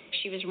 well,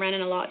 she was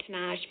running a lot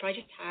tonight. She's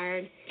probably just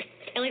tired.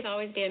 Ellie's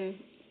always been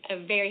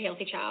a very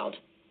healthy child.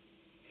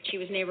 She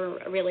was never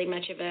really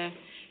much of a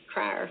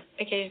crier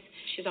because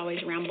she was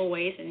always around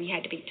boys and you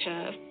had to be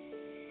tough.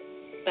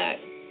 But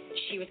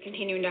she was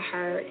continuing to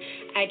hurt.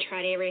 I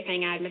tried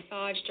everything. I had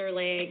massaged her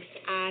legs,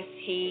 ice,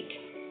 heat.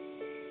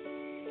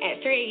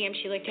 At 3 a.m.,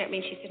 she looked at me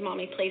and she said,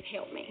 "Mommy, please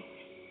help me."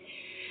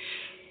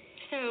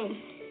 So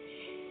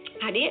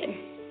I did.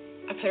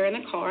 I put her in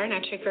the car and I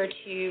took her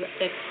to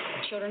the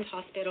Children's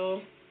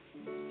Hospital.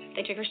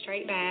 They took her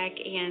straight back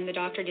and the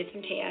doctor did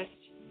some tests.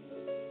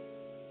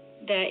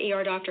 The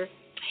ER doctor,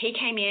 he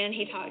came in,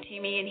 he talked to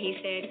me and he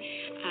said,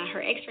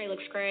 her x-ray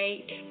looks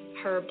great,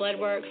 her blood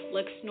work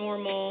looks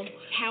normal.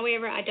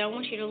 However, I don't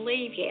want you to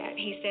leave yet.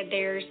 He said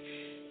there's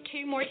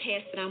 2 more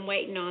tests that I'm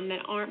waiting on that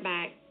aren't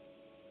back.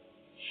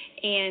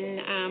 And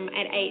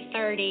at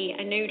 8:30,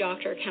 a new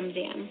doctor comes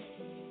in.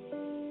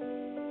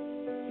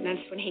 And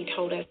that's when he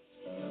told us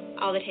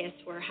all the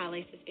tests were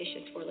highly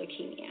suspicious for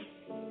leukemia.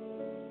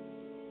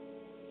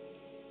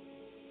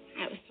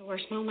 That was the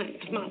worst moment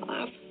of my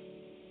life.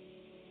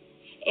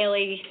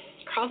 Ellie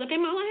crawled up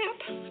in my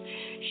lap.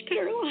 She put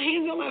her little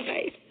hands on my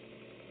face.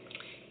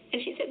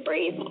 And she said,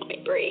 "Breathe,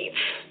 Mommy, breathe."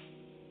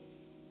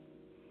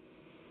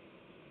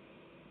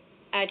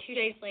 2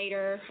 days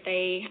later,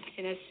 they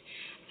sent us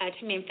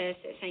to Memphis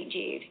at St.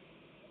 Jude.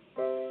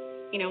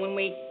 You know, when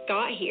we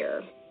got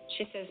here,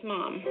 she says,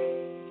 "Mom,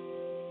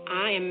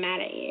 I am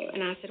mad at you."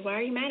 And I said, "Why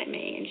are you mad at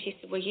me?" And she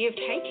said, "Well, you have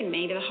taken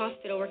me to the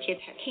hospital where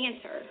kids have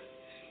cancer."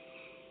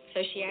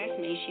 So she asked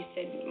me, she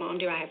said, "Mom,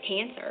 do I have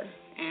cancer?"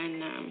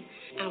 And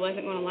I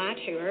wasn't going to lie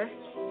to her.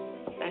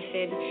 I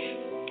said,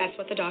 "That's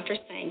what the doctors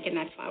think, and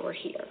that's why we're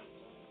here."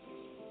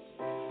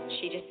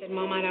 She just said,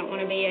 "Mom, I don't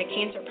want to be a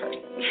cancer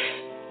person."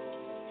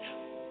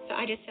 So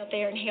I just sat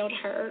there and held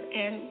her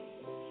and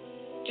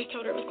just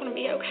told her it was going to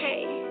be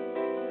okay.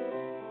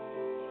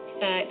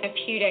 But a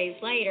few days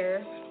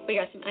later, we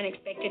got some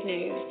unexpected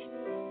news.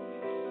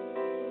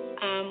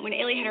 When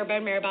Ellie had her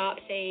bone marrow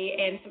biopsy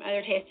and some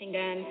other testing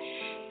done,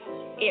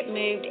 it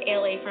moved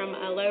Ellie from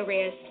a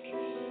low-risk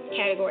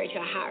category to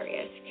a high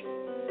risk.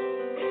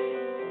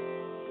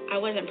 I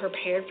wasn't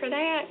prepared for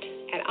that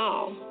at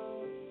all.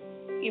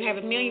 You have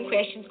a million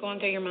questions going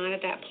through your mind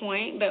at that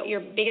point, but your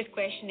biggest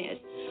question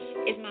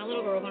is my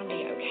little girl going to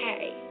be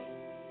okay?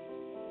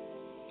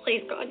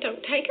 Please, God,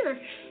 don't take her.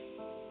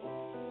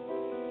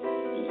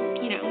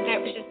 You know,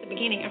 that was just the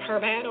beginning of her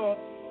battle.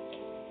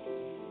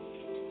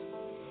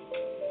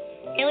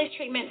 Ellie's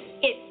treatment,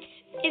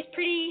 it's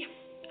pretty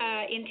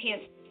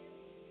intense.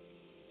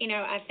 You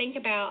know, I think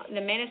about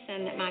the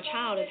medicine that my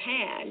child has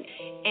had,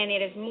 and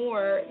it is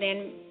more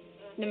than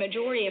the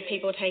majority of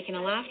people take in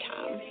a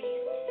lifetime.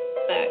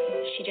 But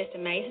she just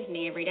amazes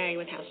me every day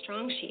with how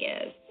strong she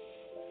is.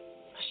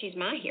 She's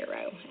my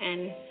hero,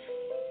 and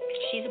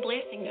she's a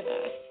blessing to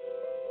us.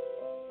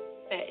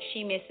 But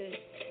she misses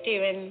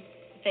doing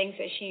things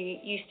that she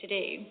used to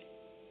do.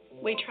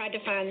 We tried to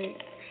find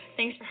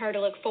things for her to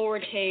look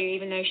forward to,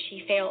 even though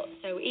she felt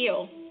so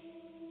ill.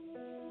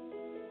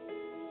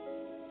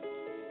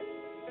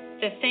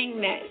 The thing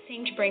that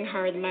seemed to bring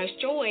her the most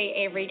joy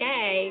every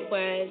day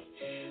was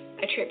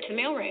a trip to the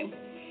mailroom.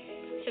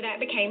 So that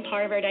became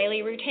part of our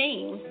daily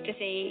routine to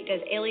see,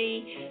 does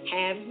Ellie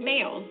have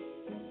mail?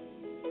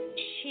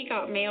 She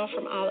got mail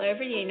from all over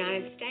the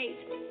United States.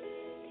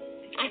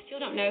 I still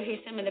don't know who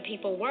some of the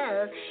people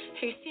were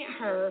who sent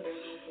her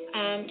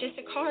just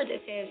a card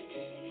that says,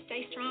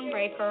 "Stay strong,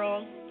 brave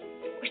girl.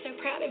 We're so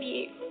proud of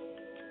you."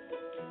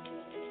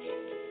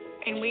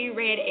 and we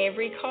read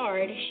every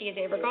card she has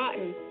ever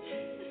gotten.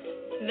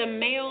 The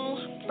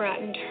mail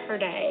brightened her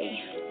day.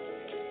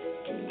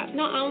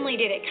 Not only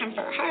did it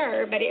comfort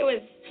her, but it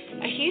was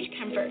a huge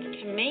comfort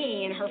to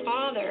me and her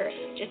father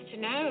just to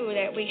know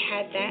that we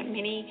had that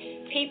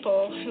many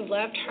people who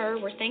loved her,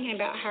 were thinking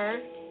about her.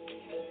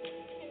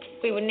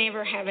 We would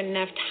never have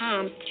enough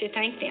time to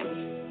thank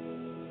them.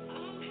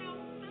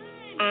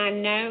 I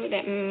know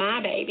that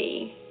my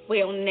baby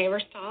will never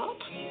stop.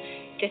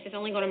 This is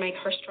only going to make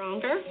her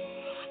stronger.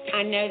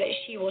 I know that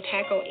she will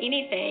tackle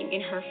anything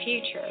in her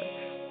future,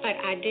 but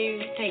I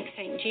do think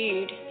St.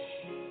 Jude,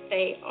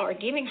 they are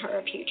giving her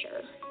a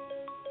future.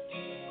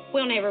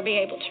 We'll never be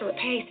able to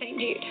repay St.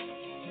 Jude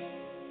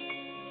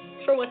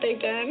for what they've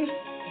done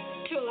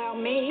to allow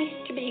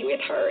me to be with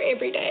her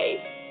every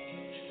day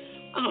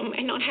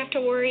and not have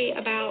to worry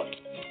about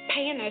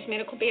paying those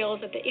medical bills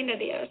at the end of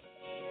this.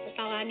 That's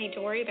all I need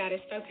to worry about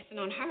is focusing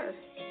on her.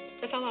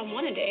 That's all I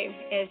want to do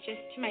is just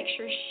to make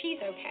sure she's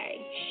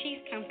okay, she's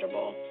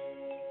comfortable.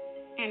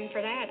 And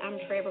for that, I'm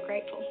forever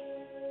grateful.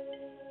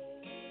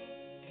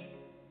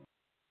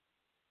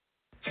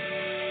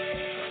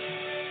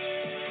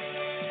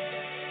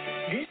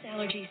 This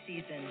allergy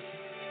season,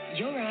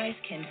 your eyes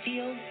can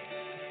feel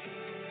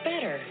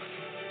better.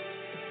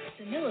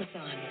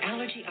 Similazon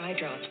allergy eye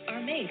drops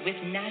are made with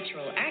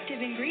natural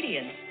active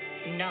ingredients,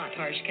 not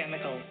harsh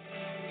chemicals.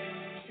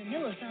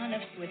 Similazon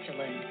of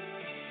Switzerland.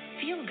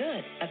 Feel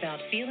good about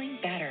feeling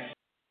better.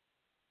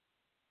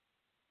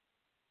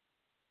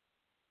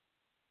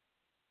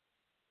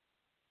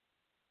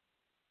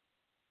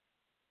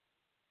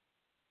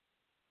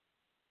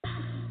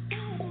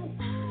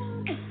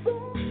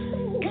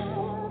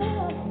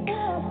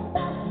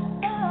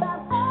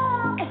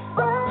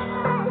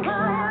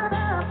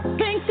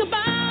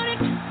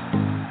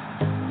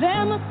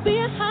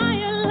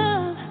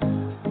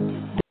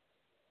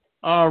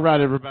 All right,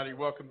 everybody.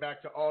 Welcome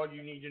back to All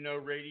You Need to Know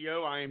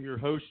Radio. I am your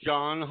host,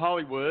 John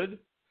Hollywood.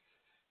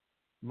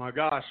 My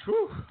gosh,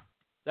 whew,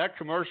 that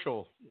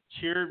commercial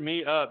cheered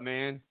me up,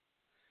 man.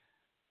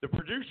 The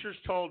producers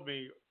told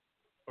me,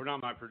 or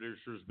not my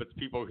producers, but the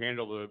people who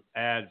handle the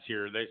ads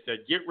here, they said,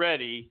 get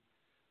ready,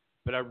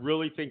 but I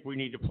really think we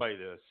need to play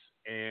this.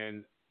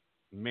 And,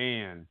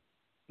 man,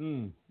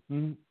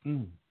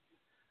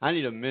 I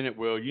need a minute,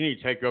 Will. You need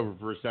to take over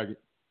for a second.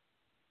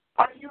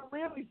 Are you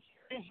really serious?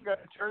 You're going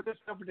to turn this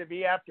over to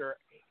me after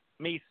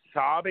me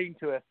sobbing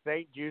to a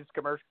St. Jude's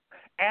commercial?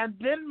 And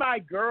then my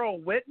girl,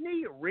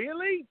 Whitney?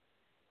 Really?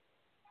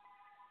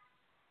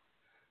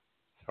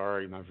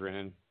 Sorry, my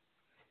friend.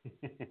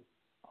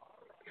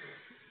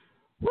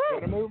 We're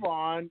going to move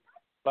on.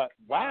 But,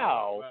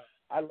 wow,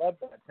 I love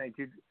that, St.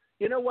 Jude.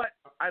 You know what?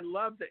 I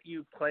love that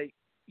you play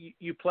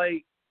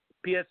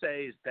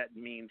PSAs that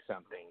mean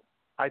something.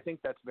 I think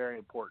that's very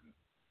important.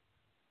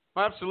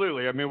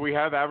 Absolutely. I mean, we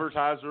have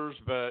advertisers,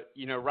 but,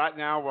 you know, right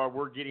now while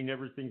we're getting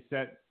everything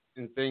set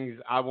and things,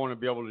 I want to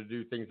be able to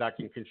do things I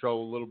can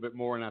control a little bit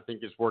more, and I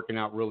think it's working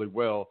out really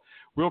well.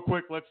 Real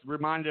quick, let's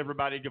remind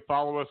everybody to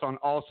follow us on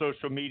all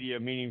social media,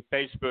 meaning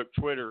Facebook,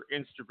 Twitter,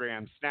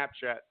 Instagram,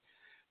 Snapchat,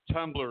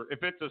 Tumblr.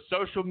 If it's a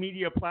social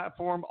media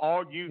platform,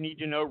 All You Need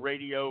to Know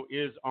Radio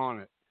is on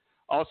it.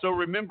 Also,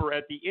 remember,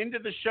 at the end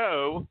of the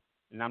show,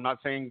 and I'm not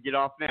saying get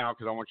off now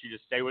because I want you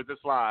to stay with us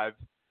live,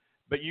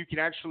 but you can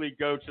actually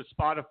go to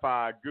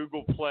Spotify,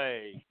 Google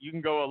Play. You can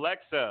go,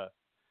 Alexa,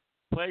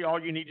 play All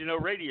You Need to Know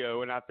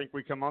Radio, and I think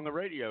we come on the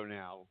radio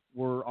now.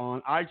 We're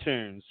on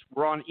iTunes.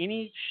 We're on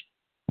any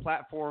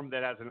platform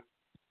that has an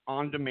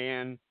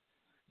on-demand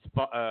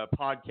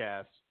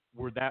podcast.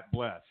 We're that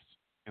blessed,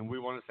 and we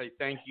want to say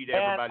thank you to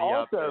everybody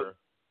out there.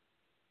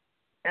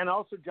 And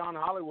also, John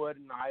Hollywood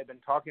and I have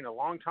been talking a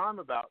long time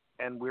about,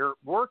 and we're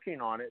working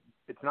on it.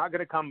 It's not going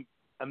to come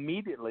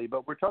immediately,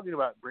 but we're talking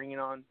about bringing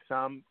on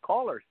some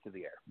callers to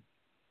the air.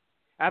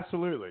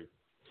 Absolutely.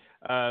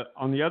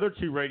 On the other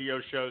two radio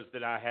shows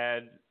that I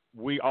had,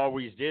 we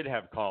always did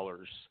have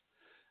callers.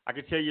 I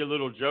could tell you a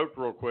little joke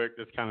real quick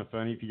that's kind of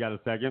funny if you got a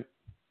second.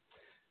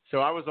 So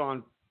I was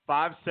on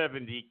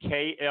 570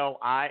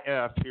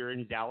 KLIF here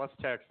in Dallas,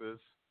 Texas,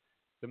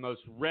 the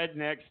most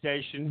redneck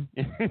station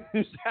in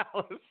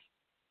Dallas.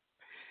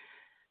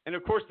 And,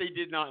 of course, they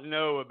did not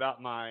know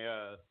about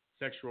my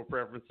sexual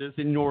preferences,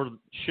 and nor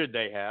should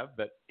they have.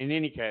 But in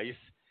any case,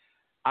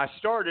 I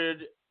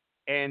started,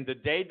 and the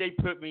day they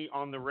put me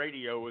on the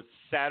radio was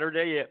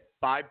Saturday at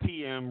 5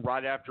 p.m.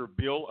 right after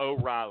Bill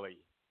O'Reilly.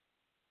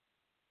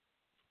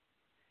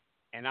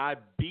 And I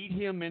beat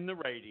him in the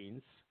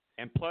ratings,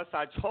 and plus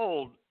I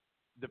told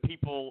the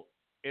people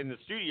in the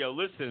studio,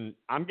 listen,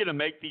 I'm going to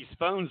make these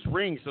phones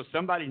ring, so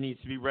somebody needs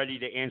to be ready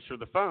to answer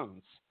the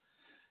phones.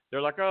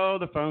 They're like, oh,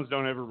 the phones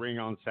don't ever ring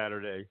on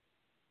Saturday.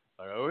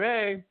 Like,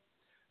 okay.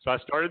 So I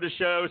started the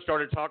show,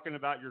 started talking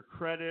about your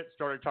credit,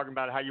 started talking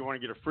about how you want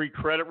to get a free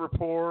credit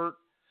report,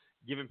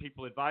 giving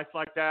people advice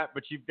like that,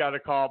 but you've got to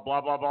call blah,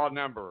 blah, blah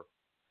number.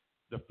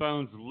 The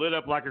phones lit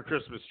up like a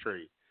Christmas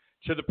tree,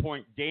 to the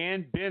point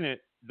Dan Bennett,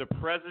 the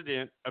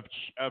president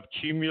of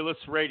Cumulus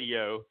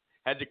Radio,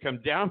 had to come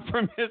down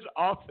from his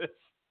office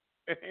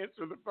and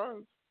answer the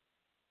phones.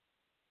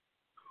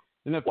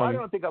 Isn't that Well, I funny?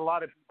 don't think a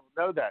lot of people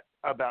know that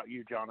about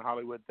you, John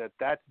Hollywood,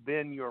 that's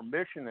been your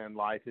mission in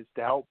life, is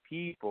to help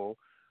people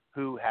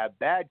who have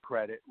bad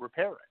credit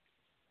repair it.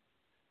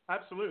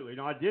 Absolutely.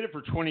 I did it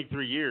for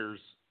 23 years.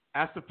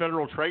 Asked the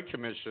Federal Trade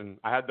Commission.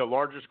 I had the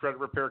largest credit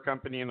repair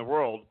company in the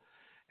world,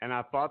 and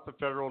I fought the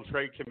Federal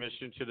Trade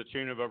Commission to the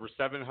tune of over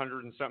 $700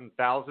 and something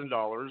thousand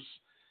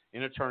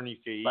in attorney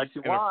fees. But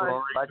you and a won.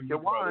 Ferrari But from you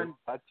my brother. won.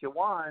 But you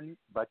won.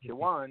 But you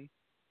won.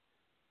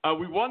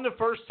 We won the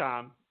first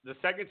time. The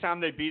second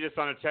time they beat us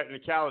on a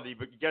technicality,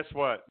 but guess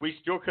what? We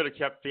still could have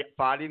kept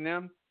fighting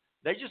them.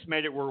 They just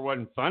made it where it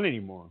wasn't fun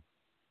anymore.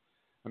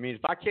 I mean,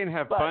 if I can't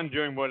have fun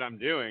doing what I'm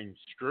doing,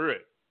 screw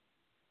it.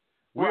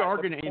 We Right, are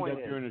but going to the end point up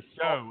is- doing a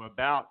show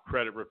about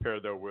credit repair,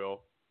 though,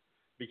 Will,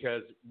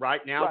 because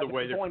right now the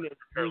way the the point credit is,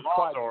 repair you laws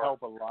tried to are.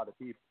 help a lot of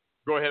people.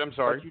 Go ahead. I'm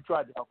sorry. But you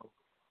tried to help.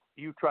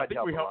 You I tried to think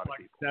help we a helped lot of like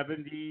people.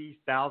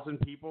 70,000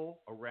 people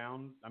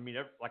around. I mean,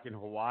 like in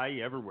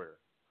Hawaii, everywhere.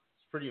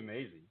 It's pretty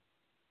amazing.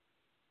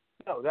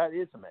 No, that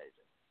is amazing.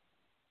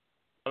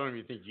 I don't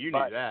even think you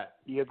But knew that.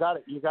 You got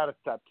to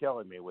stop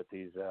killing me with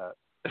these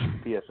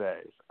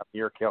PSAs.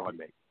 You're killing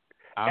me.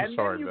 I'm and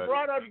sorry, then you buddy.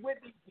 brought on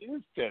Whitney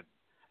Houston.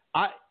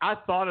 I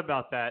thought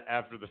about that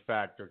after the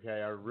fact.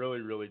 Okay, I really,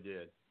 really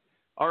did.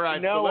 All right,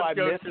 No, so I let's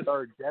go missed to.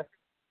 her.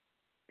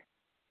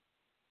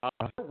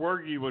 Where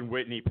were you when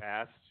Whitney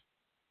passed?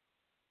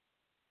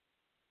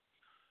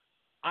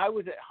 I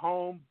was at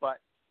home, but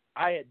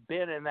I had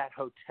been in that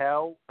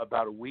hotel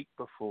about a week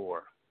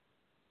before.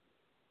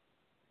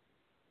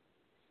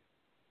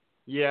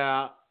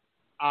 Yeah,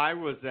 I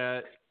was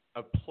at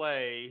a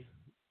play.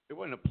 It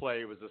wasn't a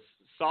play. It was a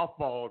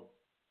softball.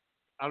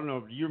 I don't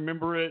know. Do you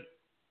remember it?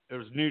 There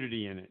was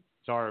nudity in it.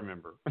 So I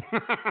remember.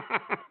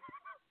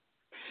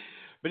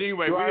 But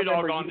anyway, Do we I had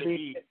all remember gone you to being-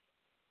 eat.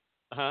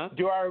 Huh?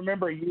 Do I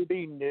remember you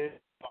being nude?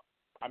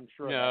 I'm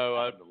sure No,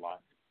 that happened a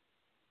lot.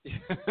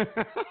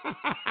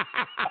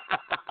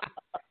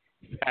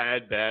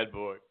 Bad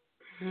boy.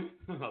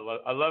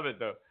 I love it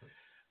though.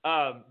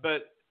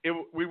 But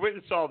we went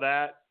and saw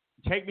that.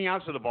 Take me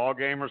out to the ball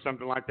game or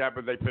something like that,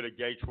 but they put a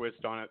gay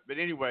twist on it. But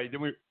anyway,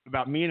 then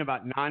me and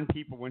about 9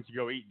 people went to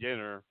go eat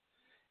dinner,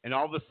 and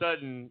all of a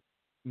sudden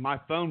my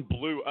phone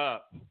blew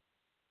up.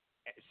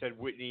 It said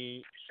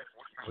Whitney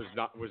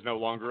was no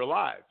longer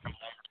alive.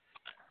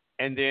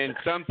 And then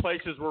some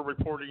places were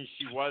reporting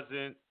she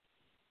wasn't.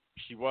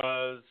 She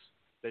was.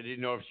 They didn't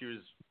know if she was,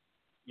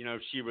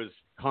 if she was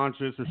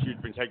conscious or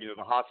she'd been taken to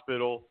the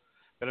hospital.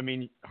 But I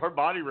mean, her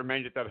body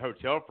remained at that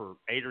hotel for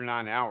 8 or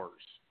 9 hours.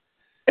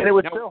 And it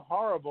was so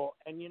horrible.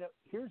 And,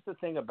 here's the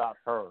thing about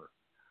her.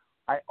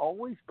 I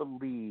always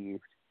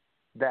believed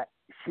that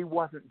she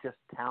wasn't just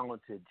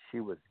talented, she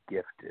was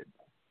gifted.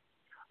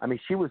 I mean,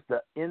 she was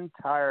the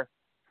entire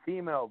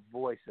female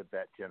voice of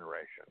that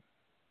generation.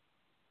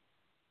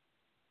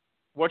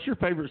 What's your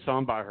favorite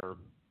song by her?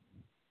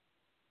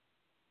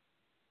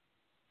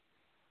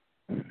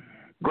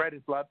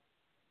 Greatest Love.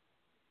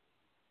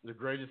 The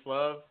Greatest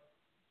Love?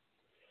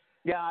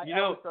 Yeah, I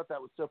always thought that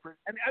was so pretty.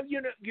 And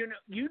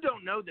you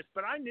don't know this,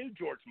 but I knew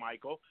George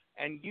Michael,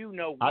 and you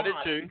know why? I did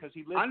too. Because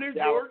he lived I knew in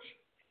Dallas. George.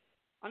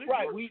 I knew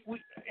Right. George.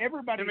 We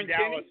everybody Him in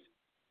and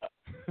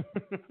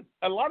Dallas.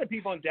 A lot of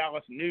people in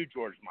Dallas knew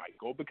George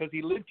Michael because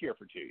he lived here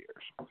for 2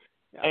 years,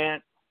 Yeah.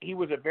 and he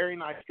was a very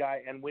nice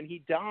guy. And when he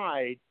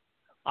died,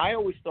 I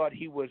always thought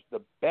he was the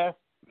best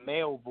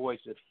male voice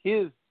of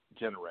his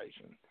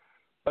generation,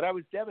 but I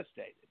was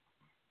devastated.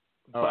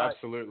 Oh, But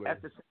absolutely.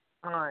 At the same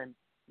time,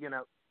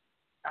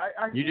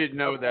 I You didn't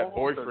know of that all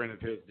boyfriend of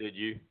his, did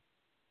you?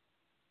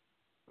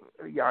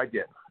 Yeah, I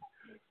did.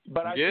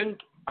 But You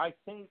did? I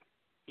think,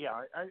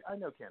 yeah, I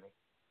know Kenny.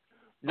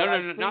 No, But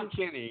I not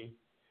think- Kenny.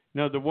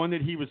 No, the one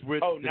that he was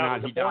with Oh the no,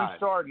 night the he porn died.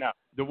 star, no.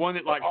 The one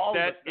that But all of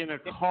sat us- in a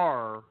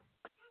car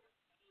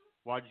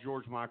while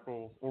George was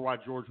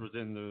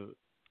in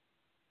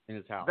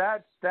his house.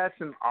 That's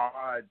an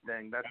odd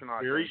thing. That's an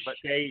odd Very thing. But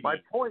shady. my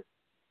point,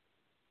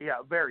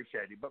 yeah, very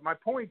shady. But my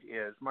point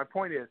is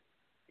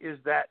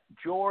that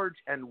George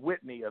and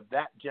Whitney of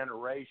that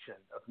generation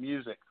of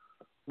music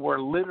were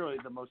literally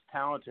the most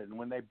talented. And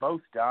when they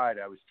both died,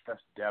 I was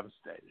just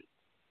devastated.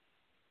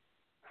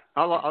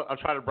 I'll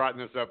try to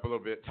brighten this up a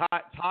little bit.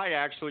 Ty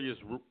actually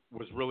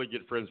was really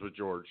good friends with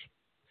George,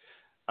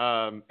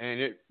 and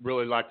it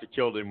really liked to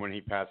kill him when he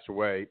passed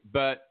away.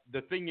 But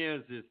the thing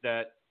is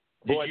that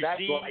did Boy, you that's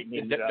see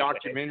lightning the it up.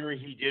 documentary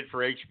he did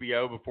for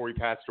HBO before he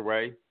passed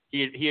away?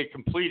 He had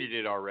completed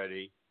it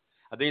already.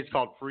 I think it's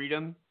called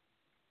Freedom.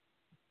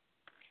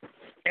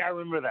 Yeah, I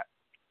remember that.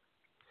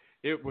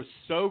 It was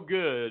so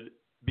good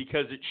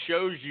because it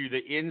shows you the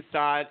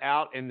inside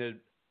out and the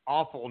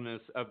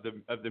awfulness of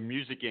the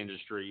music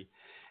industry.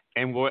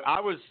 And what I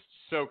was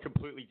so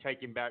completely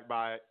taken back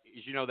by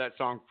is, that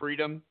song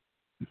Freedom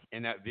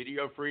and that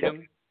video Freedom.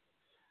 Yep.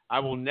 I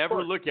will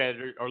never look at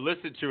it or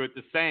listen to it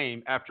the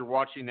same after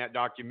watching that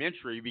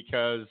documentary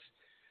because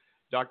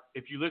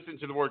if you listen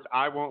to the words,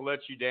 I won't let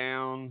you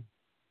down,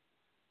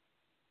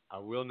 I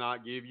will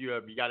not give you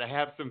up. You got to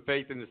have some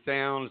faith in the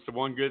sound. It's the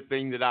one good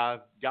thing that I've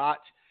got.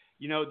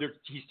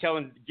 He's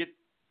telling,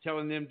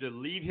 telling them to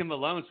leave him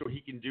alone so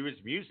he can do his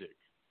music.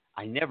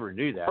 I never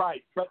knew that.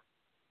 Right,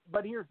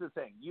 but here's the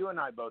thing. You and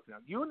I both know.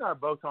 You and I are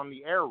both on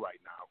the air right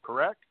now,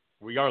 correct?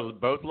 We are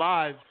both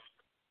live.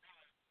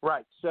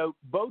 Right. So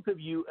both of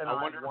you and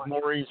I wonder if want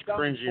Maureen's some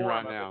cringing form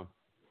right of now.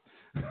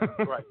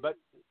 Right, but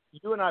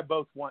you and I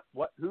both want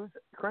what? Who's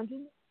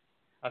cringing?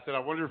 I said, I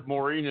wonder if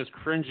Maureen is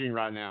cringing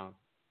right now.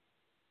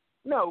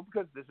 No,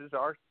 because this is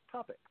our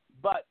topic.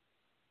 But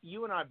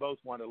you and I both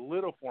want a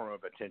little form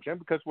of attention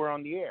because we're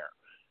on the air.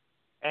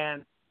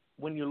 And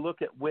when you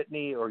look at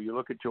Whitney or you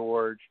look at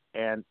George,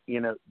 and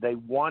they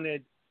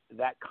wanted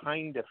that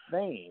kind of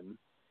fame,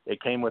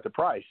 it came with a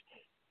price.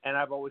 And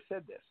I've always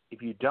said this: if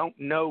you don't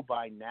know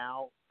by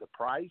now the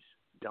price,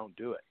 don't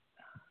do it.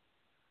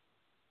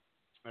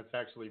 That's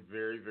actually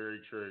very,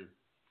 very true.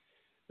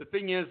 The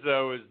thing is,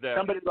 though, is that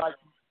somebody like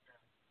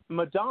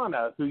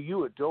Madonna, who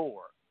you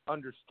adore,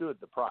 understood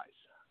the price.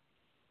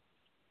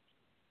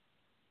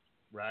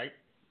 Right?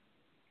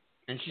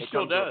 And she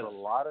still does. With a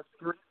lot of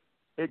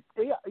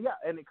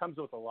and it comes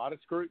with a lot of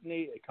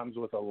scrutiny. It comes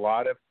with a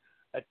lot of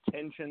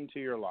attention to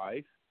your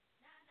life,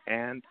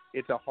 and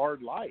it's a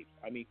hard life.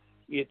 I mean,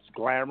 it's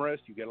glamorous.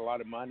 You get a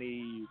lot of money.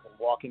 You can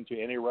walk into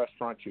any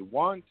restaurant you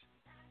want.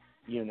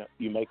 You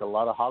make a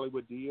lot of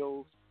Hollywood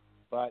deals,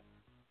 but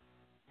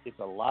it's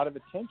a lot of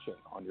attention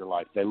on your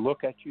life. They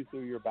look at you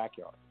through your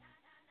backyard.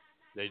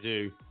 They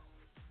do.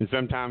 And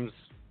sometimes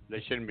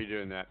they shouldn't be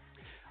doing that.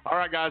 All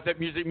right, guys, that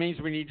music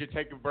means we need to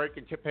take a break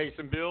and pay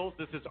some bills.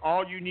 This is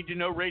All You Need to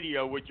Know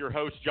Radio with your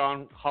host,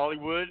 John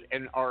Hollywood,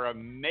 and our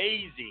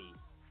amazing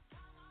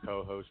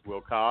co-host, Will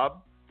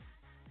Cobb,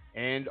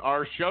 and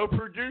our show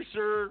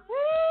producer,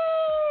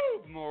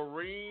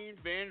 Maureen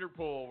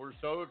Vanderpool. We're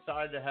so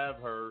excited to have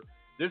her.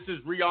 This is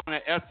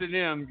Rihanna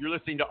S&M. You're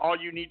listening to All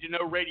You Need to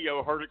Know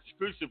Radio, heard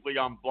exclusively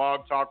on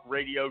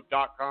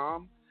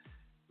blogtalkradio.com,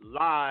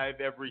 live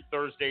every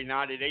Thursday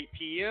night at 8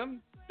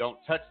 p.m. Don't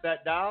touch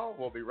that dial.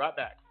 We'll be right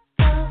back.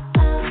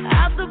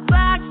 Out the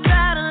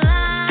backside of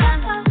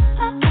line,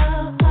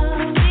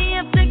 the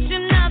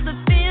affliction of the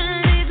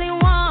feeling leaves me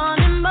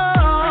wanting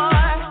more.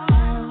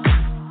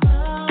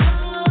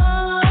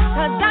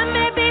 'Cause I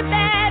may be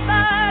bad,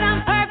 but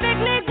I'm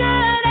perfectly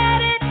good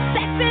at it.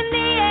 Sex in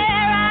the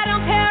air, I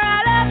don't care,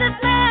 I love the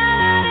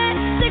smell of it.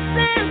 Sticks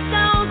and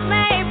stones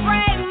may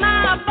break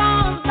my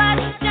bones, but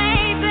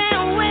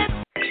shaping with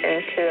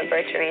to a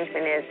birch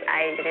arrangement is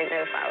I didn't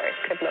know flowers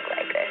could look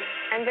like this.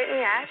 I'm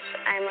Brittany Ash.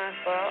 I'm a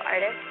floral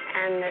artist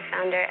and the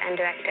founder and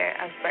director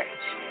of Birch.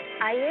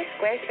 I use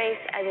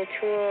Squarespace as a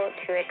tool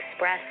to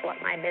express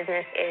what my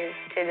business is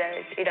to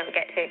those who don't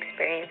get to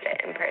experience it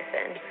in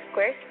person.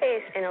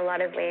 Squarespace, in a lot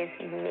of ways,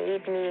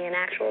 made me an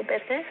actual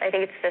business. I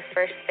think it's the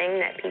first thing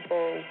that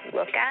people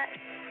look at.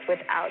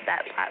 Without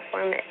that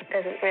platform, it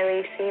doesn't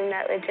really seem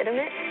that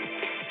legitimate.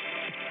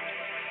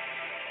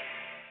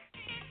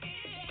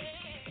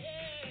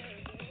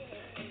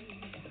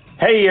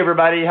 Hey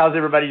everybody, how's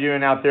everybody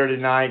doing out there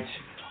tonight?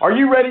 Are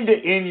you ready to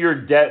end your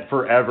debt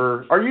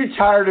forever? Are you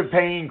tired of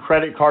paying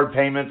credit card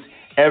payments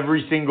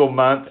every single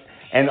month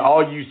and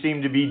all you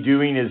seem to be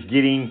doing is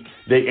getting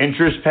the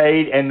interest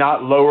paid and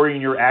not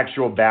lowering your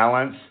actual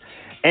balance?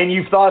 And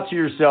you've thought to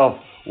yourself,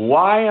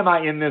 why am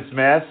I in this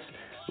mess?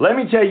 Let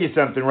me tell you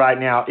something right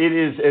now. It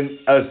is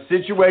a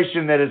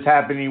situation that is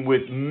happening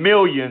with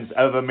millions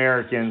of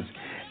Americans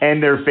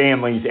and their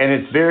families, and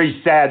it's very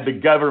sad the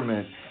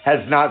government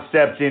has not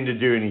stepped in to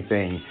do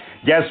anything.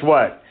 Guess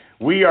what?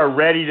 We are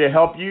ready to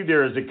help you.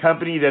 There is a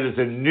company that is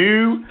a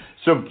new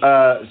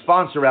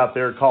sponsor out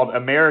there called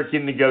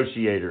American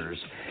Negotiators.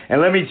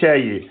 And let me tell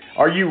you,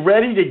 are you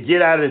ready to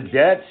get out of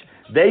debt?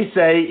 They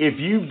say if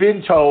you've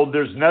been told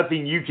there's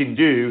nothing you can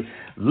do,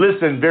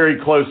 listen very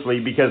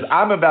closely because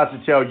I'm about to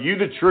tell you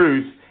the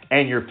truth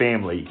and your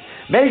family.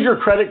 Major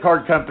credit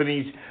card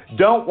companies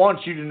don't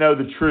want you to know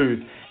the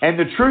truth. And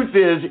the truth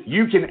is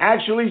you can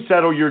actually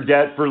settle your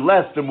debt for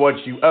less than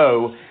what you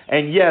owe.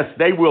 And yes,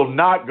 they will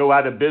not go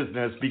out of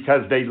business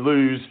because they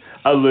lose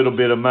a little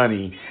bit of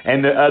money.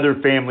 And the other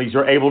families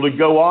are able to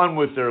go on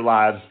with their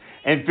lives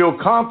and feel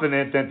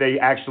confident that they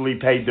actually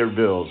paid their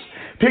bills.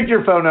 Pick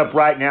your phone up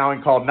right now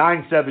and call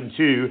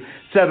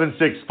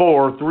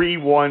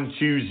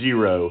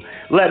 972-764-3120.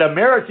 Let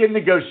American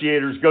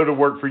Negotiators go to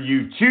work for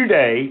you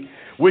today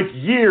with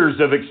years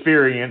of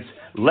experience.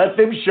 Let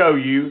them show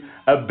you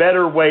a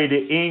better way to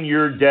end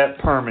your debt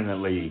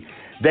permanently.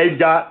 They've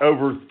got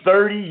over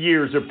 30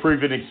 years of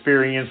proven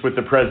experience with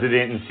the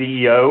president and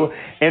CEO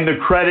in the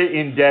credit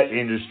and debt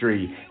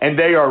industry, and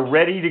they are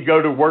ready to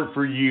go to work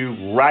for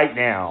you right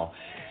now.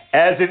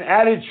 As an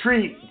added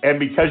treat, and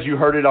because you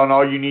heard it on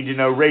All You Need to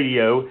Know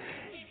Radio,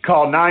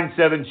 call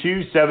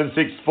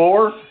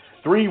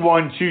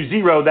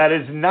 972-764-3120. That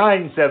is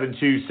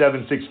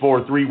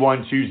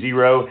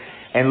 972-764-3120.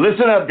 And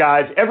listen up,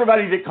 guys.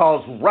 Everybody that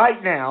calls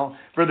right now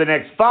for the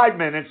next 5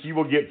 minutes, you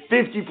will get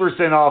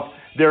 50% off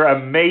their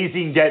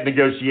amazing debt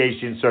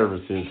negotiation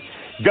services.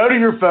 Go to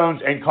your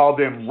phones and call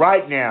them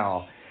right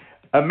now.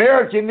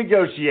 American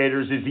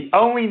Negotiators is the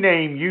only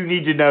name you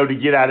need to know to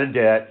get out of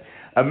debt.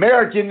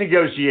 American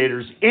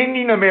Negotiators,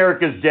 ending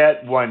America's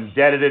debt one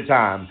debt at a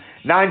time.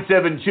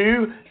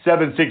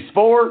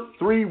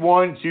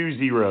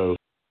 972-764-3120.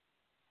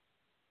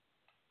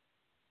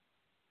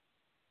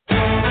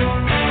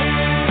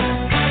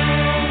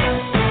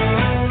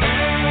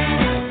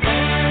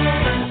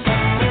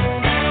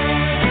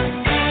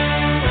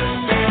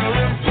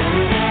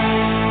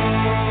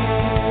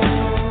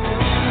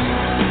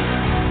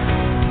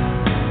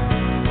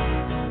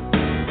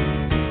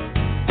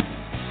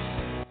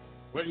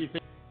 What do you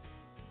think?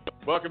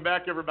 Welcome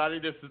back, everybody.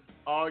 This is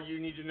All You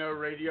Need to Know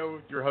Radio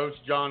with your host,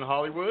 John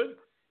Hollywood,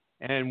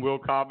 and Will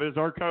Cobb is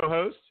our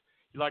co-host.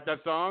 You like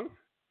that song?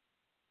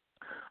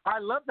 I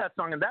love that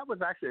song, and that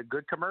was actually a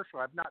good commercial.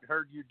 I've not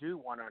heard you do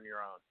one on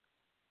your own.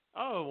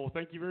 Oh, well,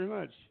 thank you very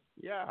much.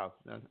 Yeah.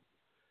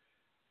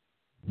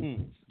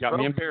 Got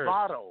me embarrassed.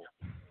 Model,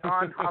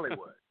 John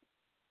Hollywood.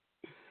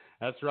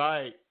 That's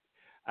right.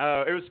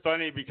 It was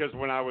funny because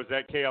when I was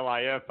at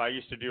KLIF, I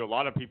used to do a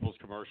lot of people's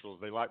commercials.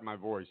 They liked my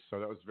voice, so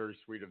that was very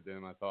sweet of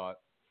them, I thought.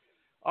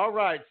 All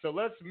right, so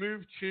let's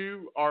move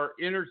to our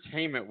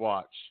entertainment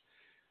watch.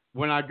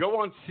 When I go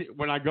on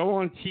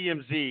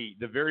TMZ,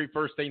 the very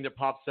first thing that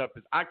pops up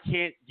is I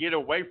can't get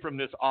away from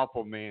this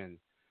awful man.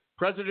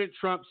 President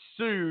Trump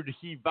sued.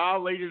 He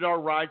violated our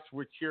rights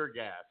with tear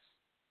gas.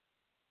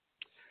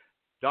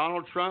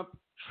 Donald Trump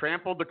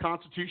trampled the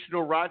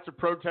constitutional rights of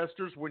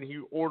protesters when he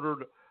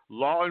ordered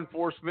law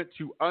enforcement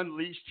to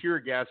unleash tear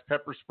gas,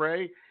 pepper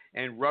spray,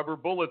 and rubber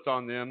bullets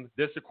on them,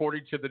 this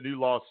according to the new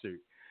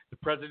lawsuit. The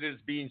president is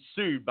being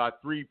sued by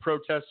 3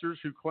 protesters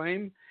who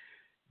claim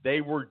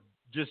they were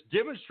just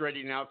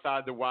demonstrating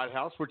outside the White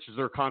House, which is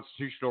their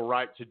constitutional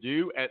right to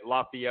do, at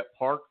Lafayette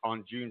Park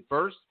on June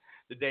 1st,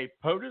 the day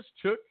POTUS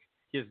took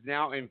his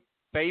now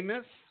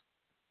infamous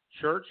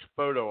church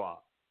photo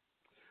op.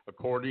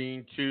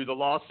 According to the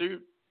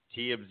lawsuit,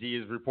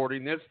 TMZ is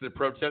reporting this, the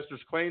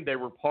protesters claimed they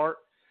were part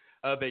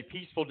of a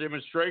peaceful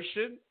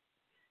demonstration,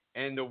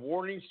 and the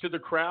warnings to the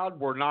crowd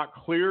were not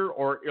clear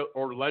or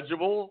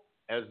legible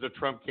as the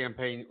Trump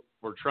campaign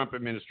or Trump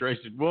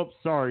administration. Whoops,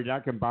 sorry, did I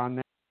combine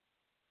that?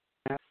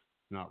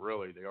 Not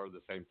really, they are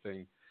the same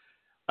thing.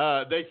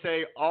 They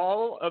say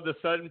all of the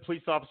sudden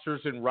police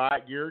officers in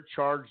riot gear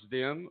charged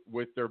them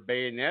with their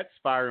bayonets,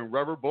 firing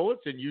rubber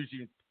bullets, and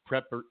using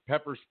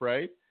pepper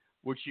spray,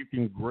 which you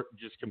can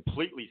just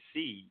completely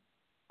see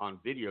on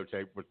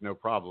videotape with no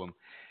problem.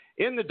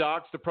 In the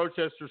docs, the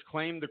protesters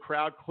claimed the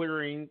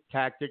crowd-clearing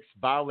tactics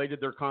violated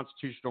their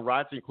constitutional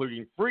rights,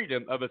 including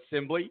freedom of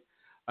assembly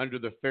under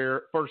the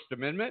First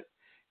Amendment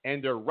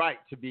and their right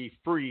to be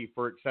free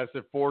for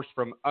excessive force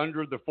from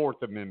under the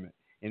Fourth Amendment.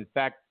 In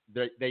fact,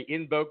 they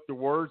invoked the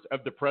words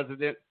of the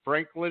President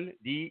Franklin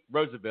D.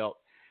 Roosevelt,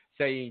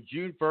 saying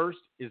June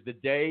 1st is the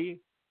day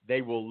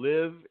they will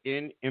live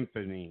in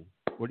infamy.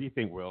 What do you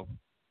think, Will?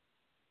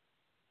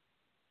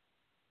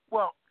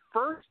 Well,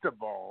 first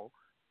of all,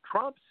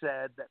 Trump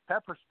said that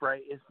pepper spray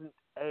isn't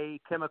a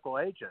chemical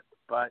agent,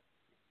 but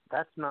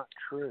that's not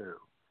true.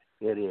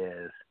 It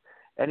is.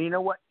 And you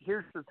know what?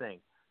 Here's the thing.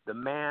 The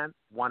man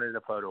wanted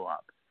a photo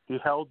op. He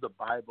held the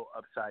Bible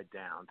upside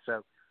down.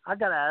 So I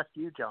got to ask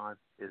you, John,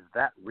 is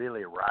that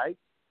really right?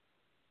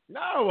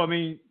 No, I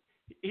mean,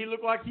 he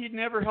looked like he'd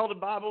never held a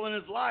Bible in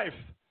his life.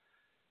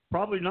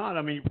 Probably not.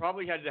 I mean, he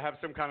probably had to have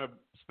some kind of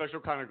special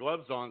kind of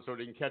gloves on so it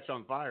didn't catch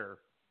on fire.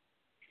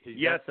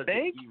 You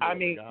think? I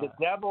mean, the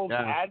devil's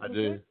advocate? I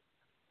do.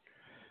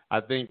 I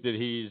think that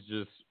he's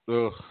just,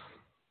 ugh.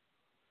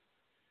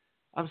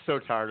 I'm so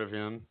tired of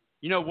him.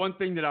 You know, one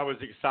thing that I was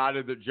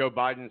excited that Joe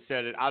Biden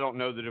said, and I don't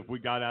know that if we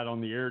got out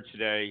on the air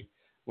today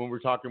when we're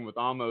talking with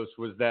Amos,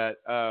 was that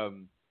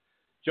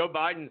Joe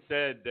Biden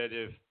said that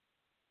if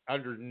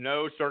under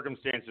no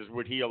circumstances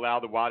would he allow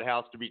the White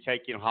House to be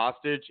taken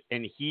hostage,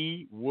 and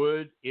he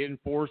would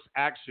enforce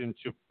action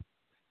to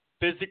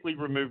physically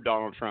remove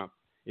Donald Trump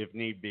if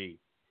need be.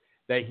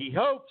 That he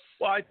hopes.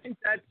 Well, I think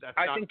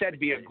that'd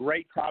be a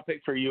great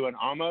topic for you and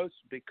Amos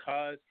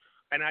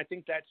and I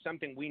think that's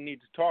something we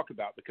need to talk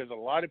about because a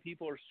lot of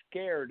people are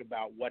scared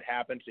about what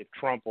happens if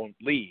Trump won't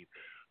leave.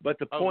 But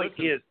the point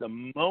is the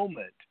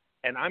moment,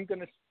 and I'm going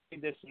to say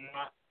this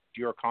not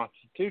your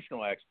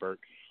constitutional expert,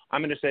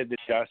 I'm going to say this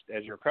just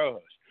as your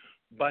co-host,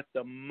 but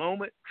the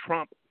moment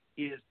Trump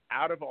is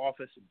out of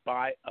office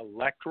by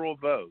electoral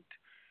vote,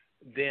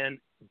 then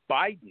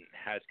Biden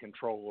has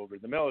control over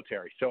the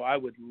military. So I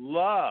would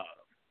love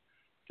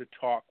to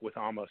talk with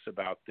Amos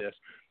about this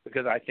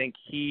because I think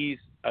he's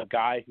a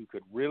guy who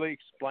could really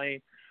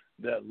explain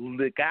the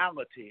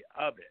legality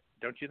of it.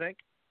 Don't you think?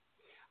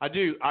 I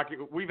do.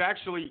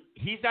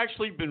 He's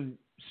actually been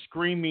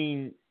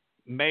screaming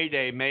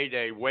Mayday,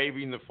 Mayday,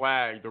 waving the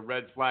flag, the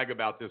red flag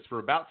about this for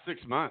about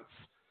 6 months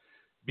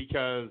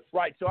because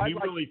right. So I'd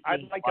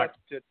like us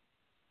to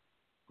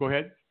go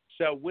ahead.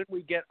 So when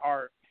we get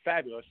our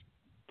fabulous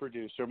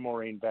producer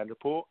Maureen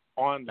Vanderpool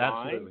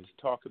online to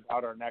talk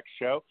about our next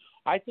show,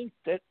 I think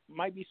that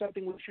might be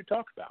something we should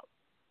talk about.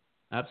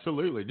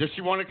 Absolutely. Does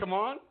she want to come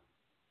on?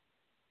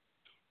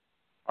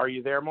 Are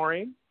you there,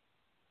 Maureen?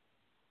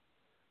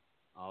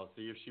 I'll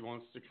see if she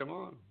wants to come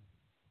on.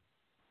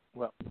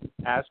 Well,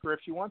 ask her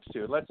if she wants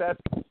to. Let's ask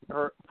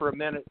her for a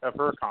minute of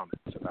her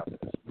comments about this.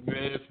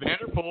 Ms.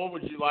 Vanderpool,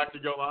 would you like to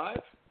go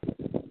live?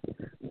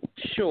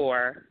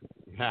 Sure.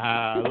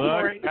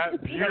 Look,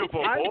 that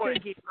beautiful voice.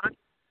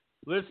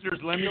 Listeners,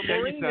 let me tell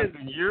you Maureen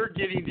something. You're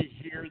getting to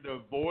hear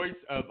the voice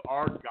of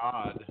our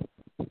God.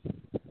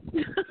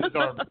 This is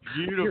our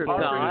beautiful Your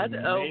God?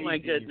 Oh, my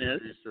amazing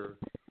goodness. producer.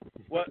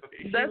 Well,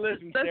 That's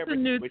a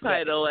new we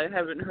title I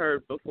haven't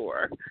heard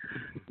before.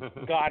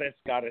 Goddess.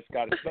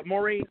 But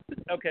Maureen,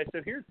 okay,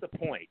 so here's the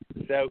point.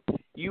 So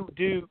you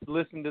do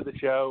listen to the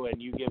show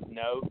and you give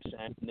notes,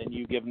 and then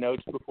you give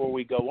notes before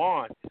we go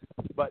on.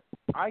 But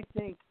I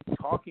think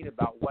talking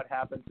about what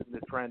happens in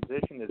the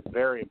transition is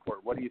very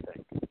important. What do you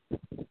think?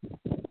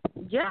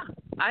 Yeah,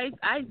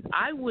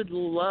 I would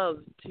love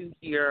to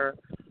hear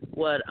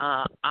what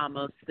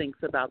Amos thinks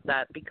about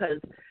that,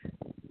 because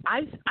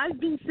I've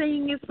been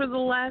saying it for the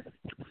last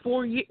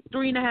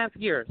 3.5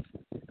 years.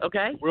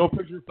 Okay. Will,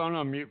 put your phone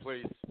on mute,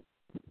 please.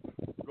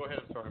 Go ahead.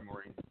 Sorry,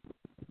 Maureen.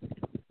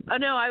 Oh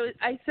no,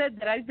 I said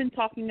that I've been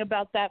talking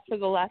about that for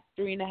the last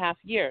 3.5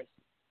 years,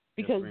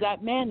 because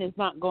that man is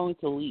not going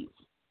to leave.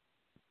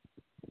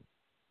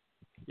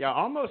 Yeah,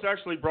 almost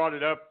actually brought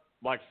it up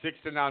like 6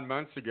 to 9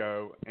 months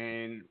ago,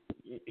 and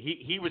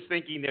he was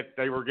thinking that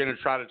they were going to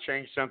try to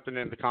change something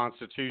in the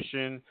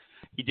Constitution.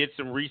 He did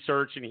some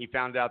research, and he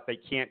found out they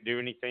can't do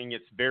anything.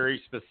 It's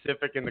very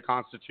specific in the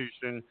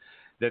Constitution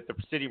that the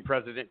sitting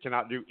president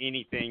cannot do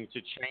anything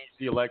to change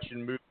the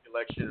election, move the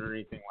election, or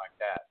anything like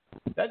that.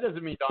 That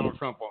doesn't mean Donald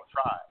Trump won't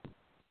try.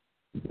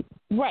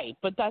 Right,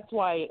 but that's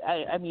why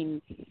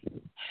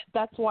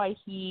that's why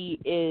he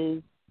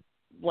is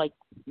like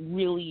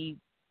really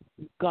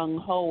gung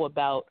ho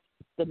about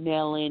the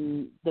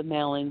mail-in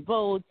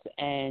votes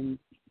and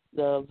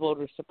the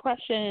voter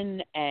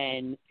suppression,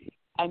 and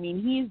I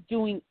mean he's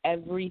doing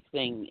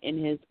everything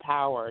in his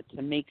power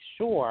to make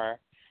sure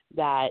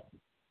that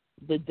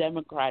the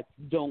Democrats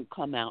don't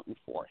come out in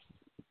force.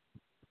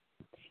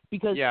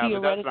 Because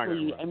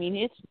theoretically, I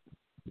mean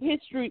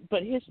history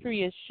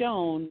has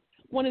shown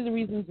one of the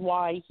reasons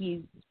why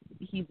he's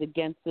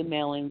against the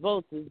mail-in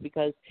votes is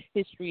because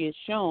history has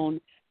shown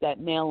that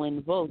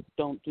mail-in votes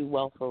don't do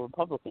well for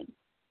Republicans.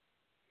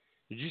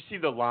 Did you see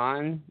the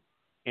line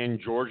in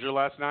Georgia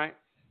last night?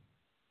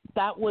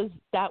 That was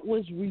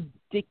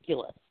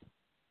ridiculous.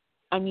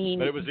 I mean,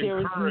 but it was there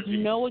was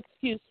no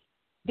excuse.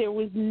 There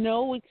was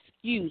no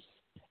excuse.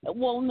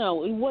 Well,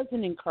 no, it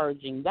wasn't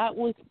encouraging. That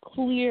was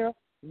clear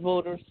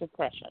voter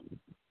suppression.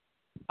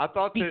 I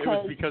thought that it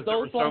was because there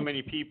were so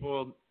many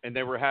people and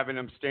they were having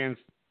them stand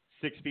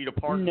 6 feet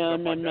apart. No.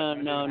 Okay, I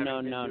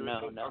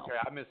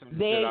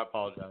misunderstood. I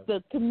apologize.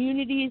 The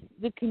communities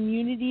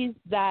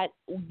that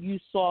you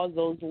saw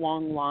those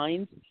long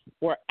lines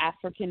were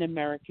African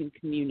American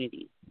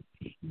communities.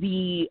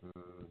 The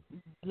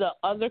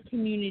other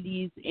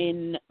communities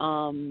in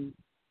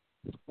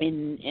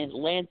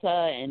Atlanta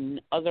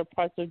and other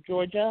parts of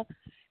Georgia,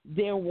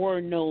 there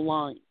were no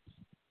lines.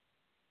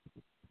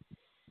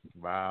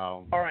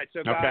 Wow. All right,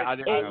 so guys,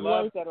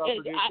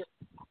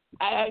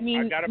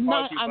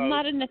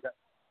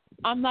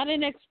 I'm not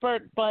an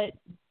expert, but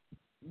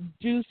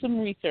do some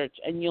research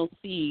and you'll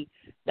see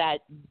that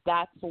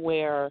that's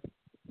where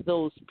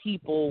those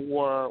people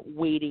were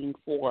waiting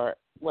for.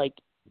 Like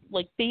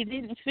they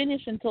didn't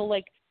finish until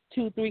like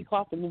 2-3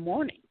 o'clock in the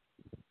morning.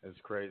 That's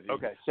crazy.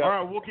 Okay, so all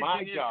right, we'll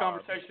continue this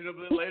conversation a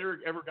bit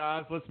later.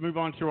 Guys, let's move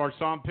on to our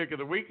song pick of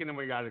the week, and then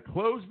we got to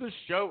close the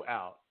show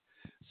out.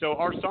 So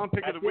our song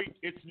pick of the week,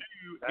 it's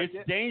new, it's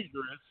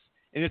Dangerous,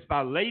 and it's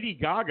by Lady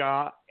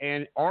Gaga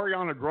and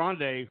Ariana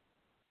Grande,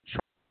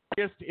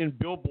 highest in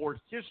Billboard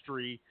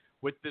history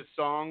with this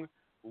song,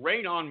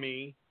 Rain on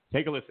Me.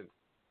 Take a listen.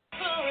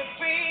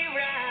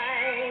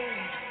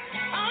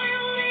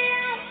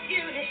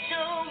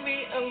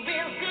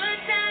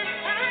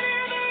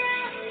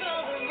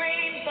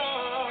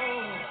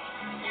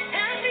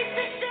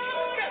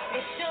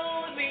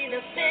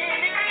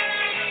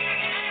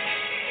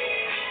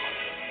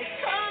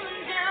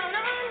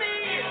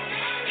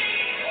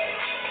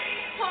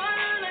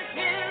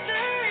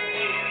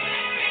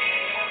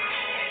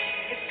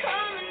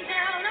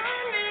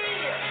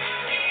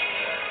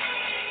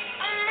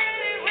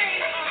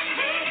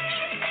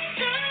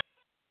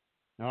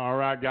 All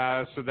right,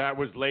 guys. So that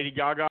was Lady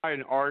Gaga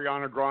and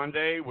Ariana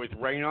Grande with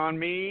Rain on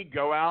Me.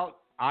 Go out,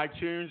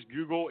 iTunes,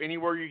 Google,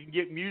 anywhere you can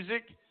get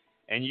music,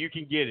 and you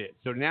can get it.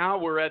 So now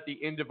we're at the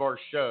end of our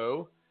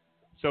show.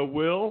 So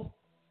Will,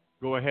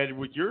 go ahead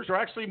with yours. Or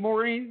actually,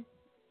 Maureen,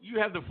 you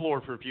have the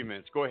floor for a few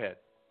minutes. Go ahead.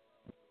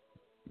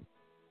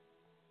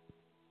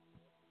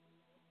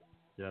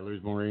 Did I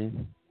lose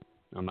Maureen?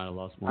 I might have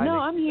lost Maureen. No,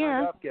 I'm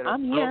here.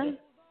 I'm here.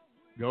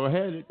 Go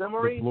ahead. So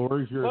Maureen, the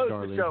floor is yours, close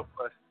darling. the show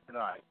for us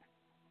tonight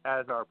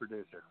as our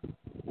producer.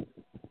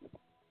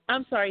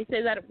 I'm sorry.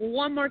 Say that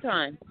one more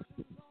time.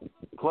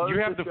 Close you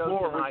have the show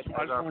floor tonight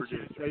as our want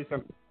producer. You to say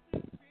something.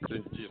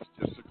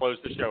 Just to close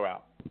the show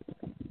out.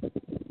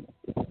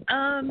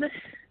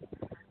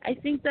 I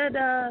think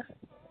that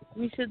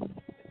we should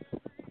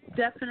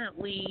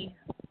definitely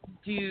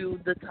do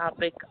the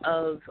topic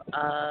of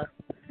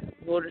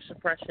voter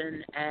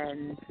suppression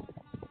and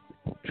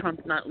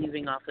Trump not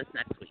leaving office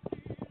next week.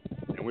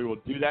 And we will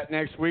do that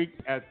next week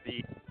at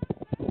the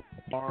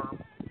farm.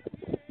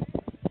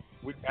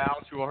 We bow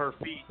to her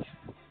feet.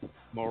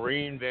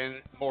 Maureen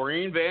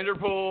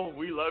Vanderpool,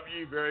 we love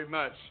you very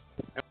much.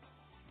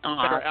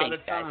 We're out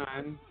of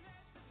time.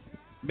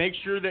 Make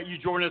sure that you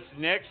join us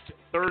next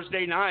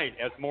Thursday night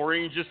as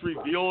Maureen just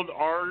revealed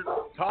our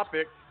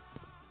topic,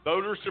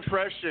 voter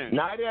suppression.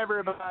 Night,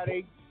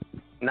 everybody.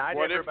 Night,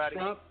 everybody.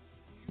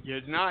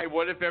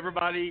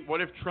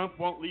 What if Trump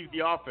won't leave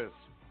the office?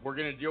 We're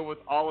going to deal with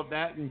all of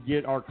that and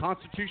get our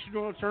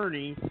constitutional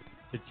attorney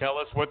to tell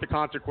us what the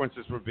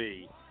consequences would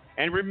be.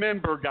 And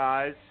remember,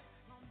 guys,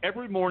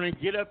 every morning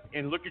get up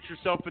and look at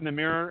yourself in the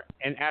mirror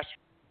and ask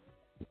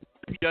what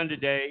you've done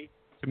today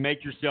to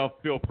make yourself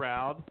feel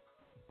proud.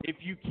 If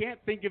you can't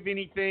think of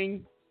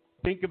anything,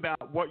 think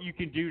about what you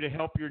can do to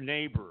help your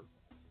neighbor.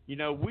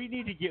 We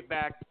need to get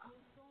back,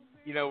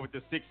 with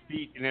the 6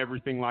 feet and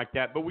everything like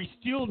that, but we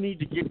still need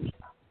to get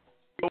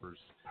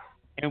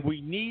and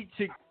we need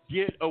to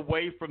get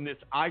away from this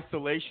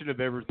isolation of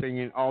everything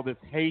and all this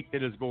hate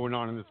that is going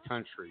on in this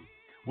country.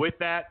 With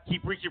that,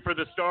 keep reaching for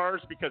the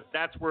stars because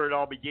that's where it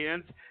all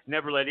begins.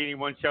 Never let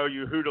anyone tell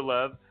you who to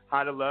love,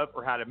 how to love,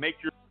 or how to make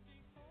your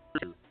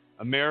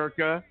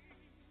America.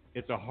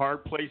 It's a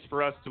hard place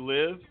for us to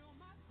live,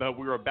 but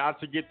we're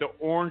about to get the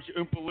orange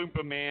Oompa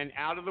Loompa man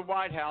out of the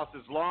White House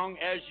as long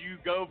as you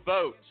go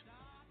vote.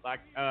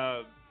 Like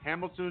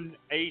Hamilton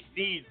A.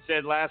 Sneed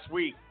said last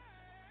week,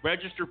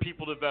 register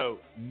people to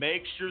vote.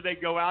 Make sure they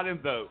go out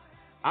and vote.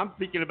 I'm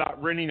thinking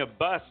about renting a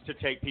bus to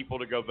take people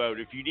to go vote.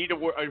 If you need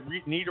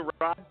a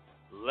ride,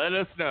 let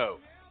us know.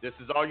 This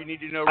is All You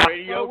Need to Know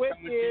Radio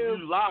coming to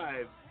you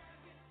live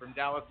from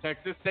Dallas,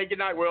 Texas. Say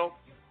goodnight, Will.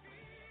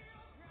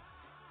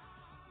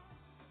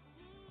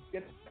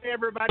 Good night,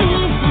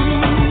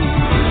 everybody.